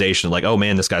realization, like, oh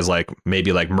man, this guy's like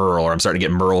maybe like Merle, or I'm starting to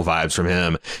get Merle vibes from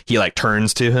him. He like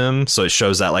turns to him, so it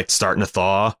shows that like starting to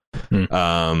thaw.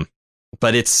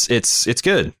 But it's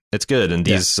good. It's good. And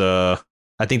these I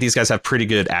think these guys have pretty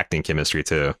good acting chemistry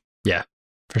too. Yeah,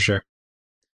 for sure.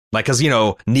 Like, because, you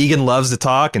know, Negan loves to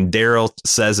talk and Daryl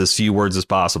says as few words as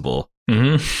possible.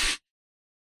 Mm-hmm.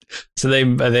 So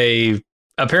they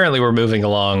apparently were moving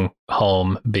along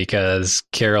home because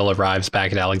Carol arrives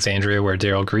back at Alexandria where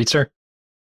Daryl greets her.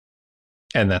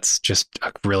 And that's just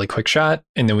a really quick shot.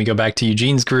 And then we go back to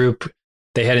Eugene's group.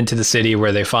 They head into the city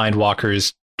where they find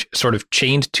walkers sort of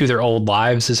chained to their old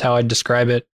lives is how I'd describe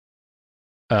it.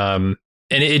 And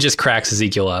it just cracks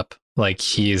Ezekiel up. Like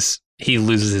he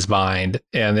loses his mind,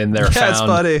 and then they're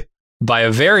found by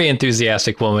a very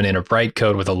enthusiastic woman in a bright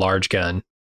coat with a large gun.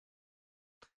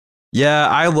 Yeah,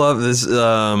 I love this.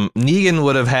 Negan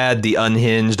would have had the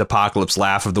unhinged apocalypse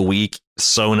laugh of the week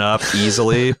sewn up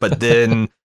easily, but then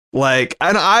like,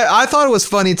 and I thought it was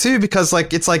funny too, because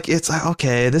like it's like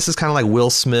okay, this is kind of like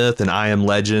Will Smith and I Am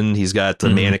Legend. He's got the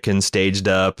mannequin staged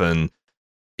up, and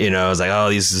you know, it's like, oh,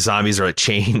 these zombies are like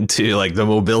chained to like the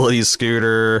mobility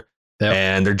scooter. Yep.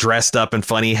 And they're dressed up in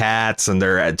funny hats and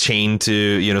they're chained to,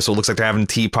 you know, so it looks like they're having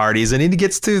tea parties. And then he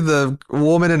gets to the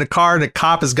woman in a car and the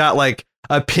cop has got like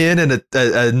a pin and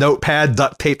a notepad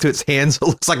duct taped to its hands. So it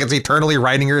looks like it's eternally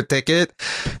writing her a ticket.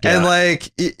 Yeah. And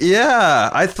like, yeah,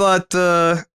 I thought,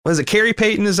 was it Carrie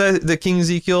Payton? Is that the King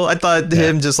Ezekiel? I thought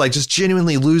him just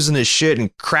genuinely losing his shit and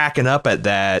cracking up at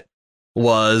that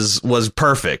was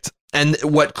perfect. And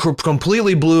what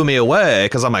completely blew me away,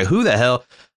 because I'm like, who the hell?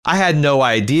 I had no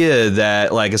idea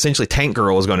that like essentially Tank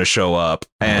Girl was going to show up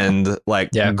and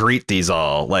like greet these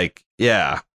all. Like,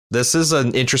 yeah, this is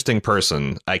an interesting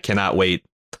person. I cannot wait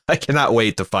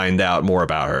to find out more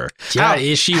about her. Yeah,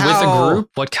 is she with a group?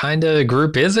 What kind of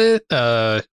group is it?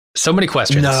 So many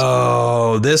questions.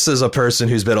 No, this is a person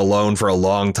who's been alone for a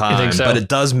long time. So? But it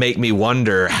does make me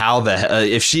wonder how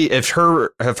if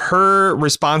her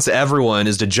response to everyone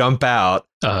is to jump out,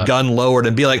 gun lowered,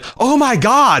 and be like, "Oh my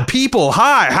God, people,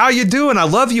 hi, how you doing? I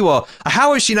love you all."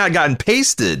 How has she not gotten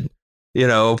pasted? You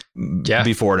know,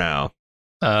 before now.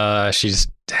 She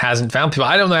hasn't found people.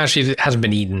 I don't know how she hasn't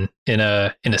been eaten in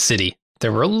a city.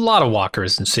 There were a lot of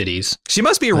walkers in cities. She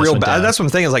must be a real bad. That's what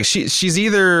I'm thinking. Is like she's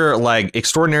either like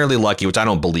extraordinarily lucky, which I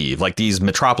don't believe. Like these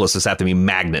metropolises have to be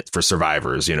magnets for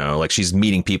survivors. You know, like she's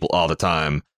meeting people all the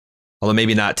time. Although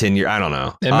maybe not 10 years. I don't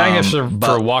know. And magnets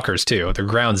for walkers too. They're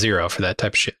ground zero for that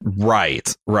type of shit.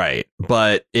 Right.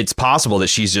 But it's possible that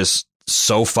she's just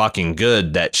so fucking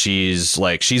good that she's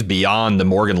beyond the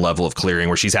Morgan level of clearing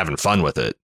where she's having fun with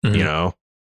it. Mm-hmm. You know.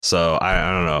 So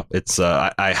I don't know. It's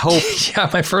I hope. Yeah,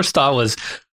 my first thought was,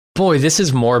 boy, this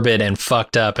is morbid and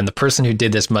fucked up, and the person who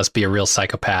did this must be a real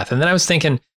psychopath. And then I was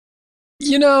thinking,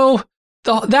 you know,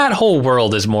 that whole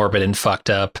world is morbid and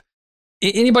fucked up.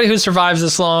 Anybody who survives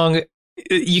this long,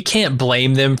 you can't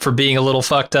blame them for being a little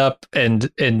fucked up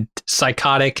and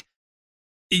psychotic.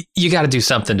 You got to do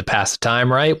something to pass the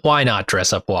time, right? Why not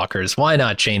dress up walkers? Why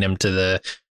not chain them to the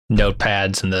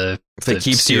notepads and if it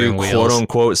keeps you quote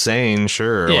unquote sane,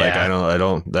 sure. Yeah. Like I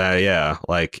don't yeah.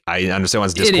 Like I understand why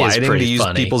it's disquieting to use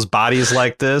people's bodies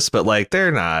like this, but like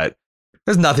they're not.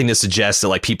 There's nothing to suggest that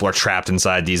like people are trapped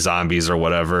inside these zombies or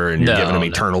whatever, and you're giving them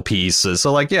eternal peace.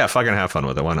 So like, yeah, fucking have fun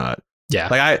with it. Why not? Yeah.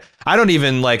 Like I don't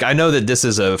even like, I know that this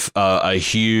is a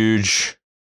huge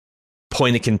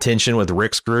point of contention with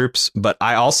Rick's groups, but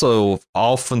I also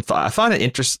often I find it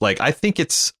interesting. Like, I think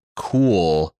it's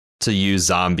cool to use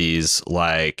zombies,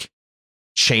 like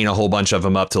chain a whole bunch of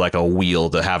them up to like a wheel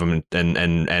to have them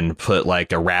and put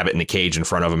like a rabbit in a cage in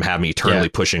front of them, have them eternally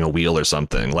pushing a wheel or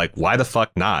something. Like, why the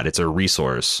fuck not? It's a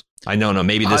resource. I know,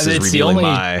 maybe this is revealing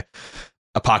my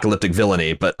apocalyptic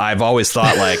villainy, but I've always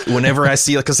thought, like, whenever I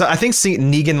see, because I think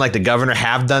Negan, like the governor,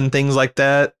 have done things like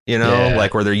that, you know,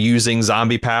 like where they're using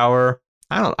zombie power.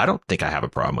 I don't think I have a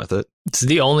problem with it. It's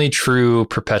the only true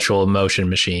perpetual motion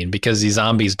machine, because these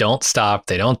zombies don't stop,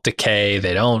 they don't decay,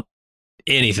 they don't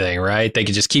anything, right? They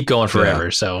can just keep going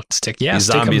forever. So these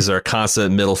zombies are a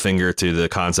constant middle finger to the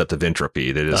concept of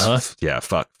entropy. They just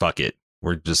fuck it.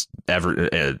 We're just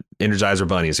Energizer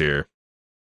bunnies here.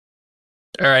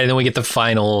 All right, then we get the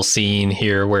final scene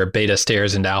here where Beta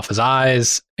stares into Alpha's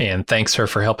eyes and thanks her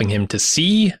for helping him to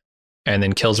see, and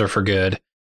then kills her for good.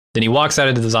 Then he walks out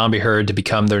into the zombie herd to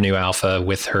become their new Alpha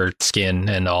with her skin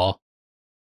and all.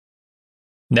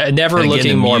 Never and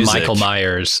looking more Michael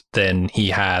Myers than he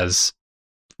has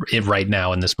right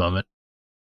now in this moment.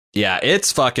 Yeah,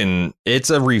 it's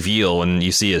a reveal when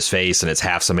you see his face and it's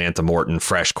half Samantha Morton,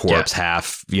 fresh corpse,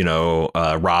 half,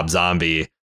 Rob Zombie.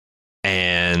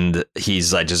 And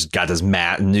he's like just got this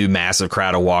new massive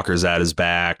crowd of walkers at his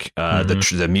back.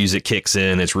 The music kicks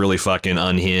in. It's really fucking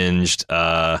unhinged.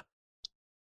 Yeah,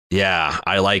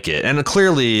 I like it. And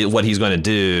clearly what he's going to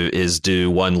do is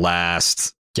do one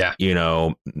last,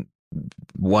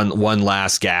 one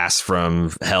last gas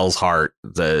from Hell's Heart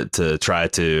to try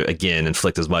to, again,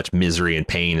 inflict as much misery and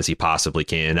pain as he possibly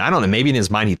can. I don't know. Maybe in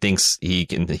his mind, he thinks he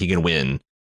can win.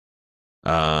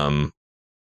 Or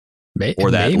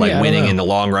that winning in the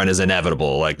long run is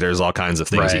inevitable. Like, there's all kinds of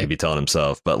things he could be telling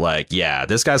himself. But like, yeah,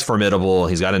 this guy's formidable.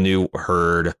 He's got a new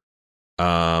herd.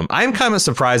 I'm kind of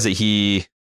surprised that he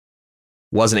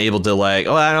wasn't able to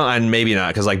maybe not,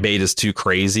 because like Beta's too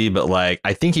crazy. But like,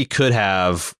 I think he could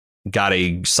have got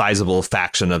a sizable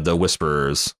faction of the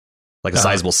Whisperers, like a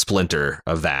sizable splinter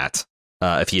of that,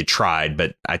 if he had tried.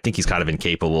 But I think he's kind of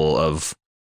incapable of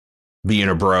being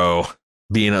a bro.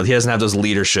 He doesn't have those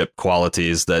leadership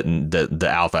qualities that the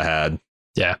Alpha had.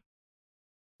 Yeah,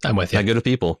 I'm with you. Not good at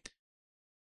people.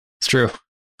 It's true.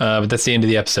 But that's the end of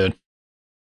the episode.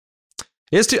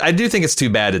 I do think it's too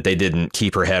bad that they didn't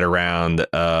keep her head around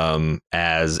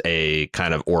as a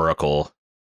kind of oracle,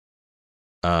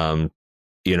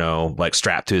 like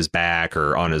strapped to his back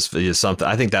or on his something.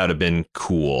 I think that would have been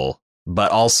cool.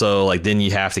 But also, like, then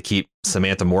you have to keep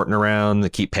Samantha Morton around to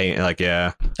keep paying. Like,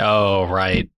 yeah. Oh,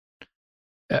 right.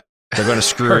 They're going to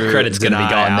screw her credits going to be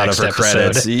gone out next of her episode.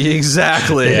 Credits.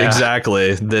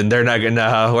 Exactly. Then they're not going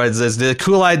to. It's the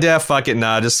cool idea. Fuck it.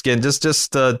 Nah, just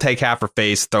take half her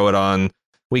face, throw it on.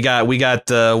 We got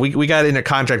in a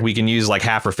contract we can use like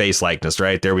half her face likeness.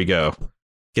 Right there we go.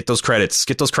 Get those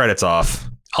credits off.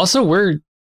 Also,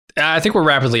 I think we're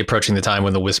rapidly approaching the time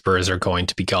when the Whisperers are going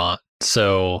to be gone.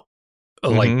 So,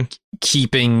 like,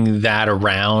 keeping that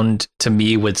around to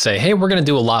me would say, hey, we're going to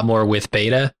do a lot more with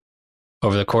Beta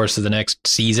over the course of the next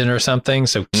season or something.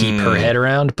 So keep her head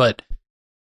around, but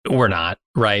we're not,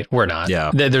 right? We're not. Yeah.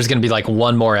 There's going to be like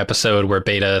one more episode where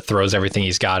Beta throws everything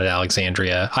he's got at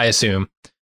Alexandria. I assume.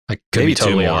 I could be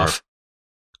totally off.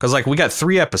 Because like we got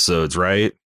 3 episodes,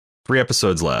 right? 3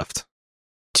 episodes left.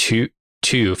 2,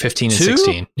 15 and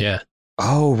 16. Yeah.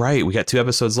 Oh, right. We got 2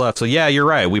 episodes left. So yeah, you're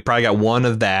right. We probably got 1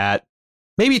 of that.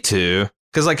 Maybe 2.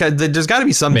 Because like there's got to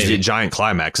be some giant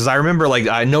climax. Because I remember, like,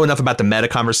 I know enough about the meta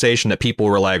conversation that people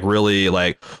were like really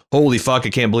like, holy fuck, I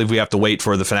can't believe we have to wait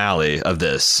for the finale of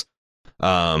this.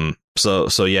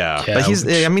 So yeah. But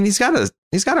he's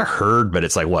got a herd, but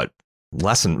it's like what,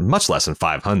 much less than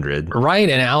 500. Right,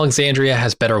 and Alexandria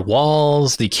has better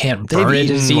walls. You can't burn it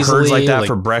as easily. Herds like that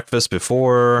for breakfast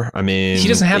before. I mean, he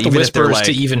doesn't have the Whisperers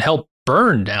to even help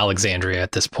burn Alexandria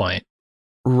at this point.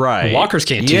 Right, walkers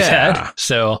can't do that.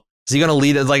 So. Is he going to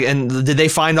lead it? Like, and did they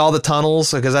find all the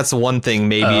tunnels? Because that's the one thing.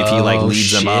 Maybe if he like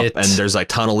leads them up, and there's like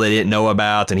tunnel they didn't know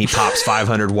about, and he pops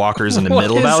 500 walkers in the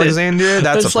middle of Alexandria,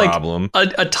 that's a problem.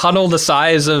 A tunnel the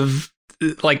size of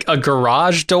like a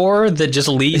garage door that just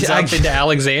leads up into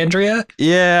Alexandria.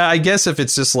 Yeah, I guess if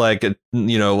it's just like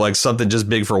like something just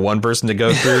big for one person to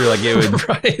go through, like it would.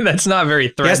 Right, that's not very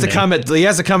threatening. He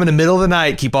has to come in the middle of the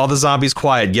night, keep all the zombies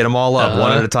quiet, get them all up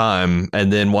one at a time,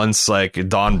 and then once like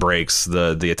dawn breaks,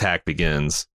 the attack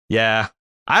begins. Yeah,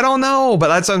 I don't know, but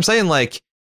that's what I'm saying. Like,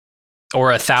 or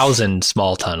 1,000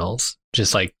 small tunnels,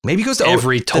 just like maybe goes to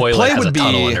every toilet has a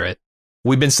tunnel under it.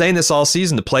 We've been saying this all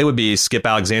season. The play would be skip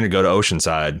Alexander, go to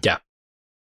Oceanside. Yeah.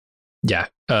 Yeah.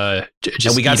 Just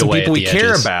and we got eat some away people at we the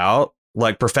care edges. about.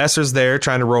 Like Professor's there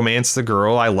trying to romance the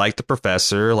girl. I like the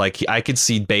Professor. Like I could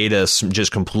see Beta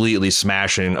just completely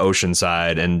smashing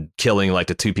Oceanside and killing like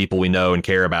the two people we know and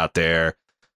care about there.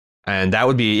 And that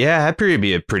would be, that'd probably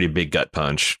be a pretty big gut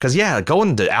punch. Because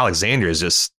going to Alexandria is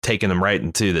just taking them right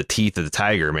into the teeth of the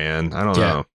tiger, man. I don't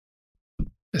know.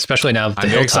 Especially now that the I'm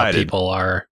very Hilltop excited. people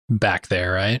are back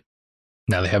there, right?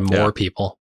 Now they have more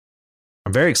people.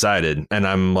 I'm very excited, and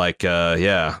I'm like,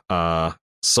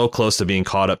 so close to being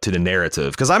caught up to the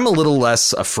narrative, because I'm a little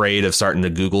less afraid of starting to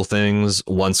Google things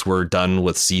once we're done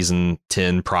with season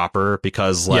 10 proper,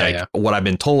 because what I've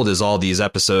been told is all these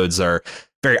episodes are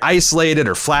very isolated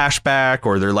or flashback,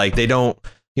 or they're like, they don't,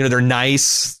 they're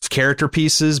nice character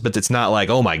pieces, but it's not like,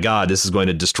 oh my God, this is going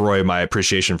to destroy my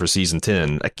appreciation for season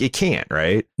 10. Like, it can't,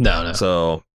 right? No.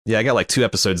 So I got like 2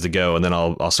 episodes to go, and then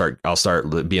I'll start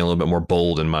being a little bit more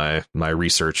bold in my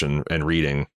research and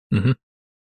reading. Mm-hmm.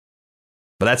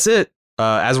 But that's it.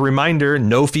 As a reminder,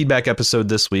 no feedback episode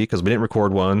this week because we didn't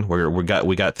record one.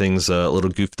 We got things a little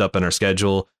goofed up in our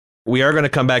schedule. We are going to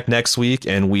come back next week,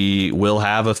 and we will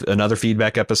have another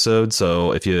feedback episode.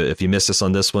 So if you missed us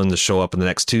on this one, to show up on the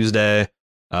next Tuesday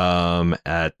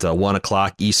at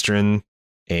 1:00 Eastern.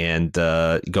 And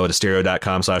go to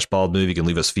stereo.com/baldmove. You can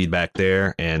leave us feedback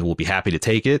there, and we'll be happy to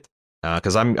take it.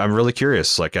 Because I'm really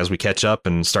curious. Like, as we catch up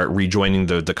and start rejoining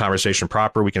the conversation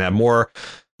proper, we can have more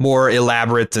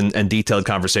elaborate and detailed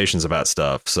conversations about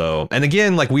stuff. So, and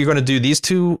again, like, we're going to do these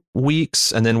 2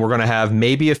 weeks, and then we're going to have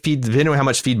maybe depending on how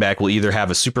much feedback, we'll either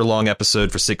have a super long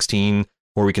episode for 16,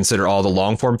 where we consider all the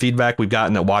long form feedback we've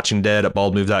gotten at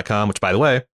watchingdead@baldmove.com, which, by the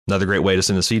way, another great way to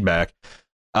send us feedback.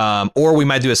 Or we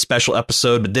might do a special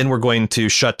episode, but then we're going to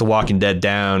shut The Walking Dead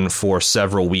down for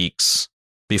several weeks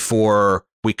before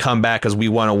we come back, because we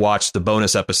want to watch the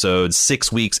bonus episodes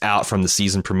 6 weeks out from the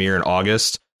season premiere in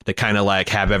August to kind of like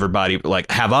have everybody, like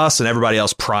have us and everybody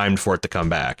else primed for it to come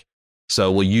back.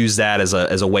 So we'll use that as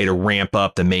a way to ramp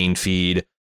up the main feed.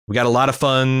 We got a lot of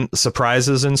fun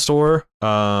surprises in store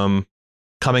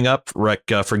coming up.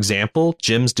 For example,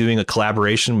 Jim's doing a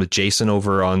collaboration with Jason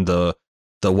over on the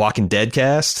Walking Dead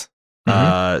cast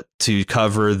to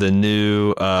cover the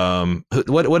new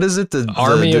what is it, the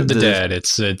Army of the Dead.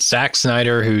 It's Zack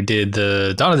Snyder who did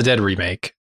the Dawn of the Dead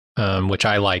remake, which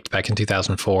I liked back in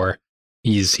 2004.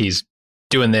 He's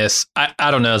doing this. I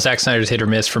don't know, Zack Snyder's hit or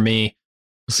miss for me.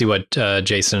 We'll see what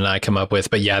Jason and I come up with,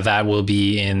 but that will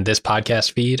be in this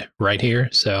podcast feed right here.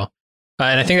 So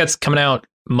and I think that's coming out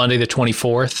Monday the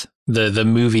 24th. The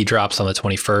movie drops on the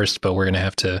 21st, but we're gonna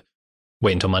have to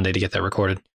wait until Monday to get that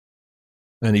recorded.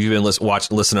 And if you've been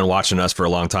listening and watching us for a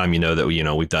long time, you know that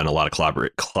we've done a lot of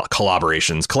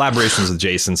collaborations with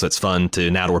Jason. So it's fun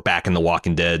to, now that we're back in The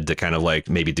Walking Dead, to kind of like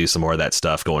maybe do some more of that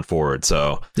stuff going forward.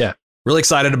 So really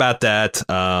excited about that.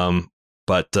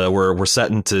 But we're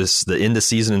setting to the end of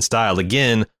season in style.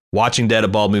 Again,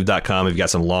 watchingdead@baldmove.com. If you've got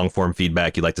some long form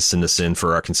feedback you'd like to send us in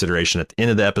for our consideration at the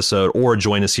end of the episode, or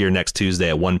join us here next Tuesday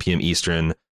at 1 p.m.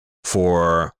 Eastern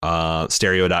for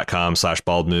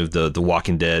stereo.com/baldmove, the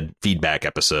Walking Dead feedback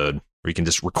episode, where you can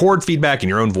just record feedback in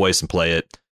your own voice and play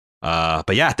it. But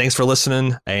thanks for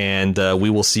listening, and we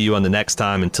will see you on the next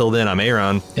time. Until then, I'm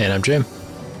Aaron. And I'm Jim.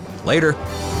 Later.